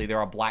 obviously there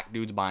are black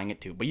dudes buying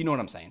it too, but you know what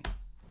I'm saying.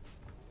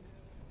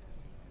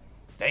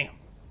 Damn.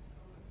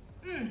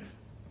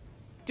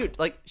 Dude,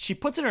 like, she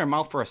puts it in her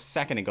mouth for a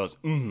second and goes,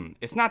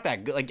 it's not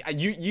that good. Like,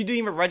 you didn't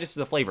even register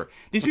the flavor.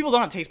 These people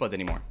don't have taste buds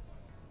anymore.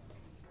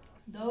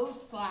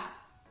 Those slap.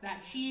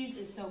 That cheese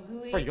is so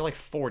gooey. Bro, you're like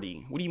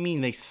 40. What do you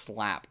mean they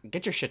slap?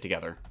 Get your shit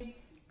together.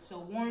 So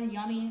warm,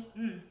 yummy.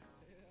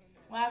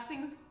 Last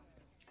thing,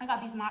 I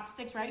got these Mott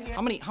sticks right here.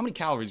 How many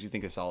calories do you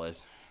think this all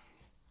is?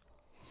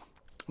 How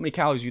many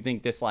calories do you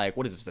think this, like,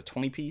 what is this, a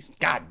 20 piece?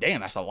 God damn,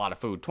 that's a lot of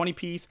food. 20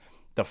 piece.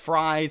 The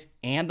fries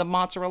and the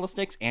mozzarella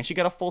sticks, and she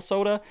got a full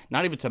soda,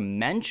 not even to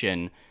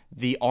mention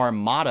the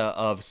armada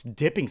of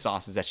dipping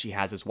sauces that she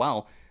has as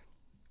well.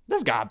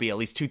 There's gotta be at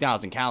least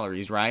 2,000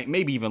 calories, right?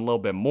 Maybe even a little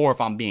bit more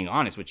if I'm being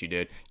honest with you,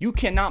 dude. You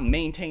cannot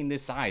maintain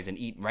this size and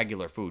eat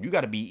regular food. You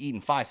gotta be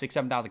eating 5, 6,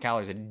 7,000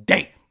 calories a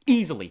day,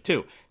 easily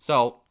too.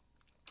 So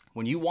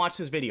when you watch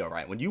this video,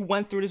 right, when you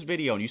went through this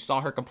video and you saw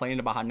her complaining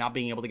about how not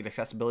being able to get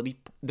accessibility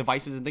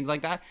devices and things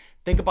like that,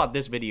 think about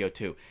this video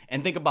too.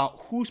 And think about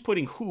who's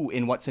putting who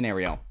in what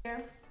scenario.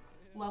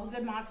 Love a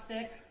good Mott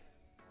stick.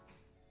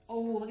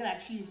 Oh, look at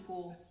that cheese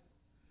pool.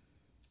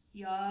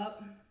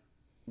 Yup.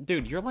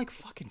 Dude, you're like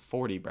fucking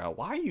 40, bro.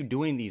 Why are you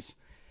doing these?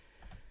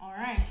 All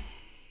right.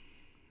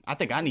 I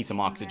think I need some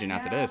oxygen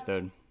after this,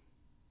 dude.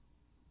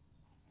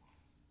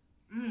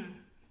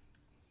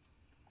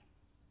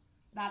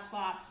 That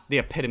slaps. The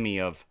epitome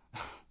of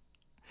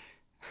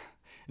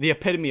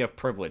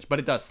privilege, but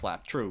it does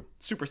slap. True.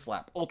 Super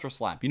slap, ultra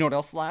slap. You know what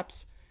else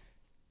slaps?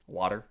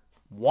 Water.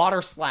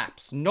 Water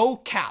slaps. No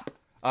cap.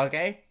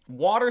 Okay?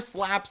 Water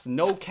slaps,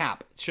 no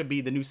cap. Should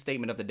be the new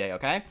statement of the day,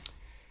 okay?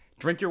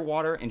 Drink your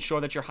water, ensure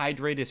that you're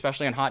hydrated,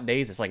 especially on hot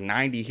days. It's like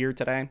 90 here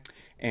today,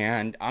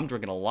 and I'm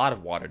drinking a lot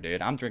of water,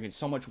 dude. I'm drinking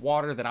so much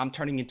water that I'm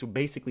turning into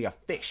basically a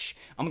fish.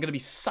 I'm going to be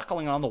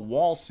suckling on the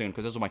wall soon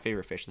because those are my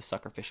favorite fish, the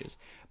sucker fishes.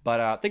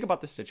 But think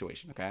about this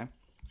situation, okay?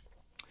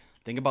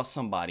 Think about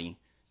somebody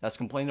that's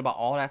complaining about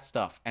all that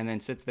stuff and then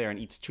sits there and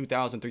eats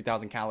 2,000,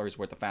 3,000 calories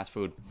worth of fast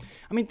food.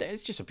 I mean,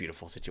 it's just a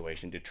beautiful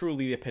situation, dude.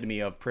 Truly the epitome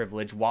of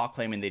privilege while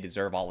claiming they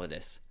deserve all of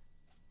this.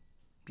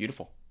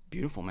 Beautiful.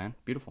 Beautiful, man.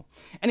 Beautiful.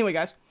 Anyway,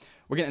 guys,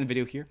 we're getting the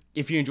video here.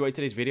 If you enjoyed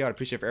today's video, I'd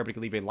appreciate if everybody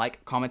could leave a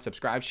like, comment,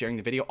 subscribe, sharing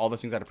the video. All those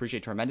things I'd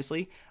appreciate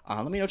tremendously.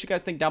 Let me know what you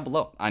guys think down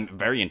below. I'm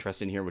very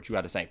interested in hearing what you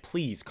have to say.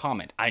 Please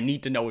comment. I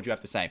need to know what you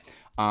have to say.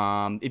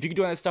 If you could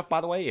do that stuff, by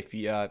the way, if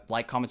you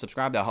like, comment,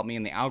 subscribe, that'll help me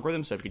in the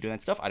algorithm. So if you could do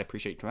that stuff, I'd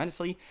appreciate it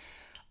tremendously.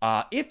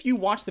 If you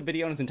watch the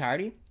video in its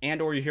entirety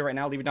and or you're here right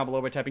now, leave it down below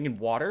by typing in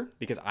water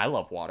because I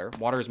love water.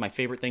 Water is my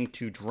favorite thing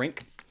to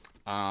drink.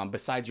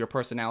 Besides your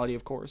personality,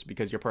 of course,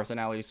 because your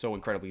personality is so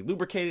incredibly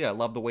lubricated. I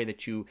love the way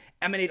that you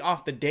emanate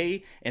off the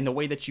day and the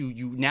way that you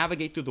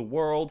navigate through the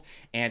world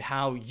and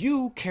how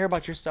you care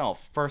about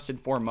yourself first and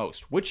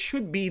foremost, which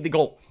should be the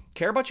goal.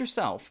 Care about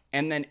yourself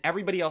and then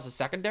everybody else is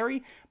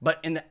secondary. But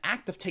in the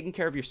act of taking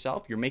care of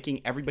yourself, you're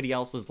making everybody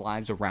else's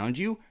lives around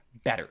you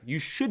better. You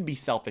should be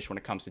selfish when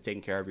it comes to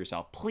taking care of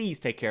yourself. Please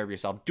take care of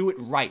yourself. Do it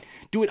right.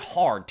 Do it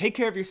hard. Take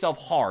care of yourself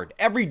hard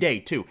every day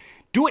too.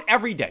 Do it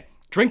every day.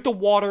 Drink the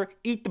water,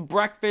 eat the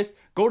breakfast,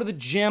 go to the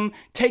gym,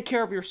 take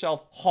care of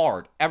yourself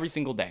hard every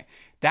single day.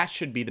 That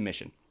should be the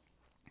mission.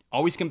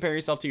 Always compare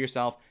yourself to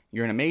yourself.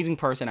 You're an amazing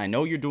person. I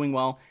know you're doing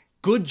well.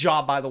 Good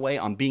job, by the way,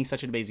 on being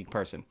such an amazing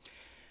person.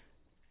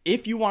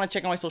 If you want to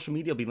check out my social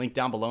media, it'll be linked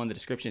down below in the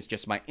description. It's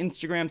just my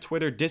Instagram,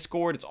 Twitter,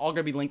 Discord. It's all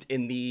going to be linked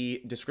in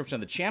the description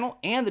of the channel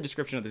and the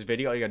description of this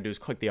video. All you got to do is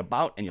click the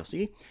about and you'll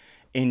see.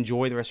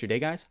 Enjoy the rest of your day,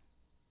 guys.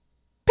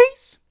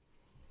 Peace.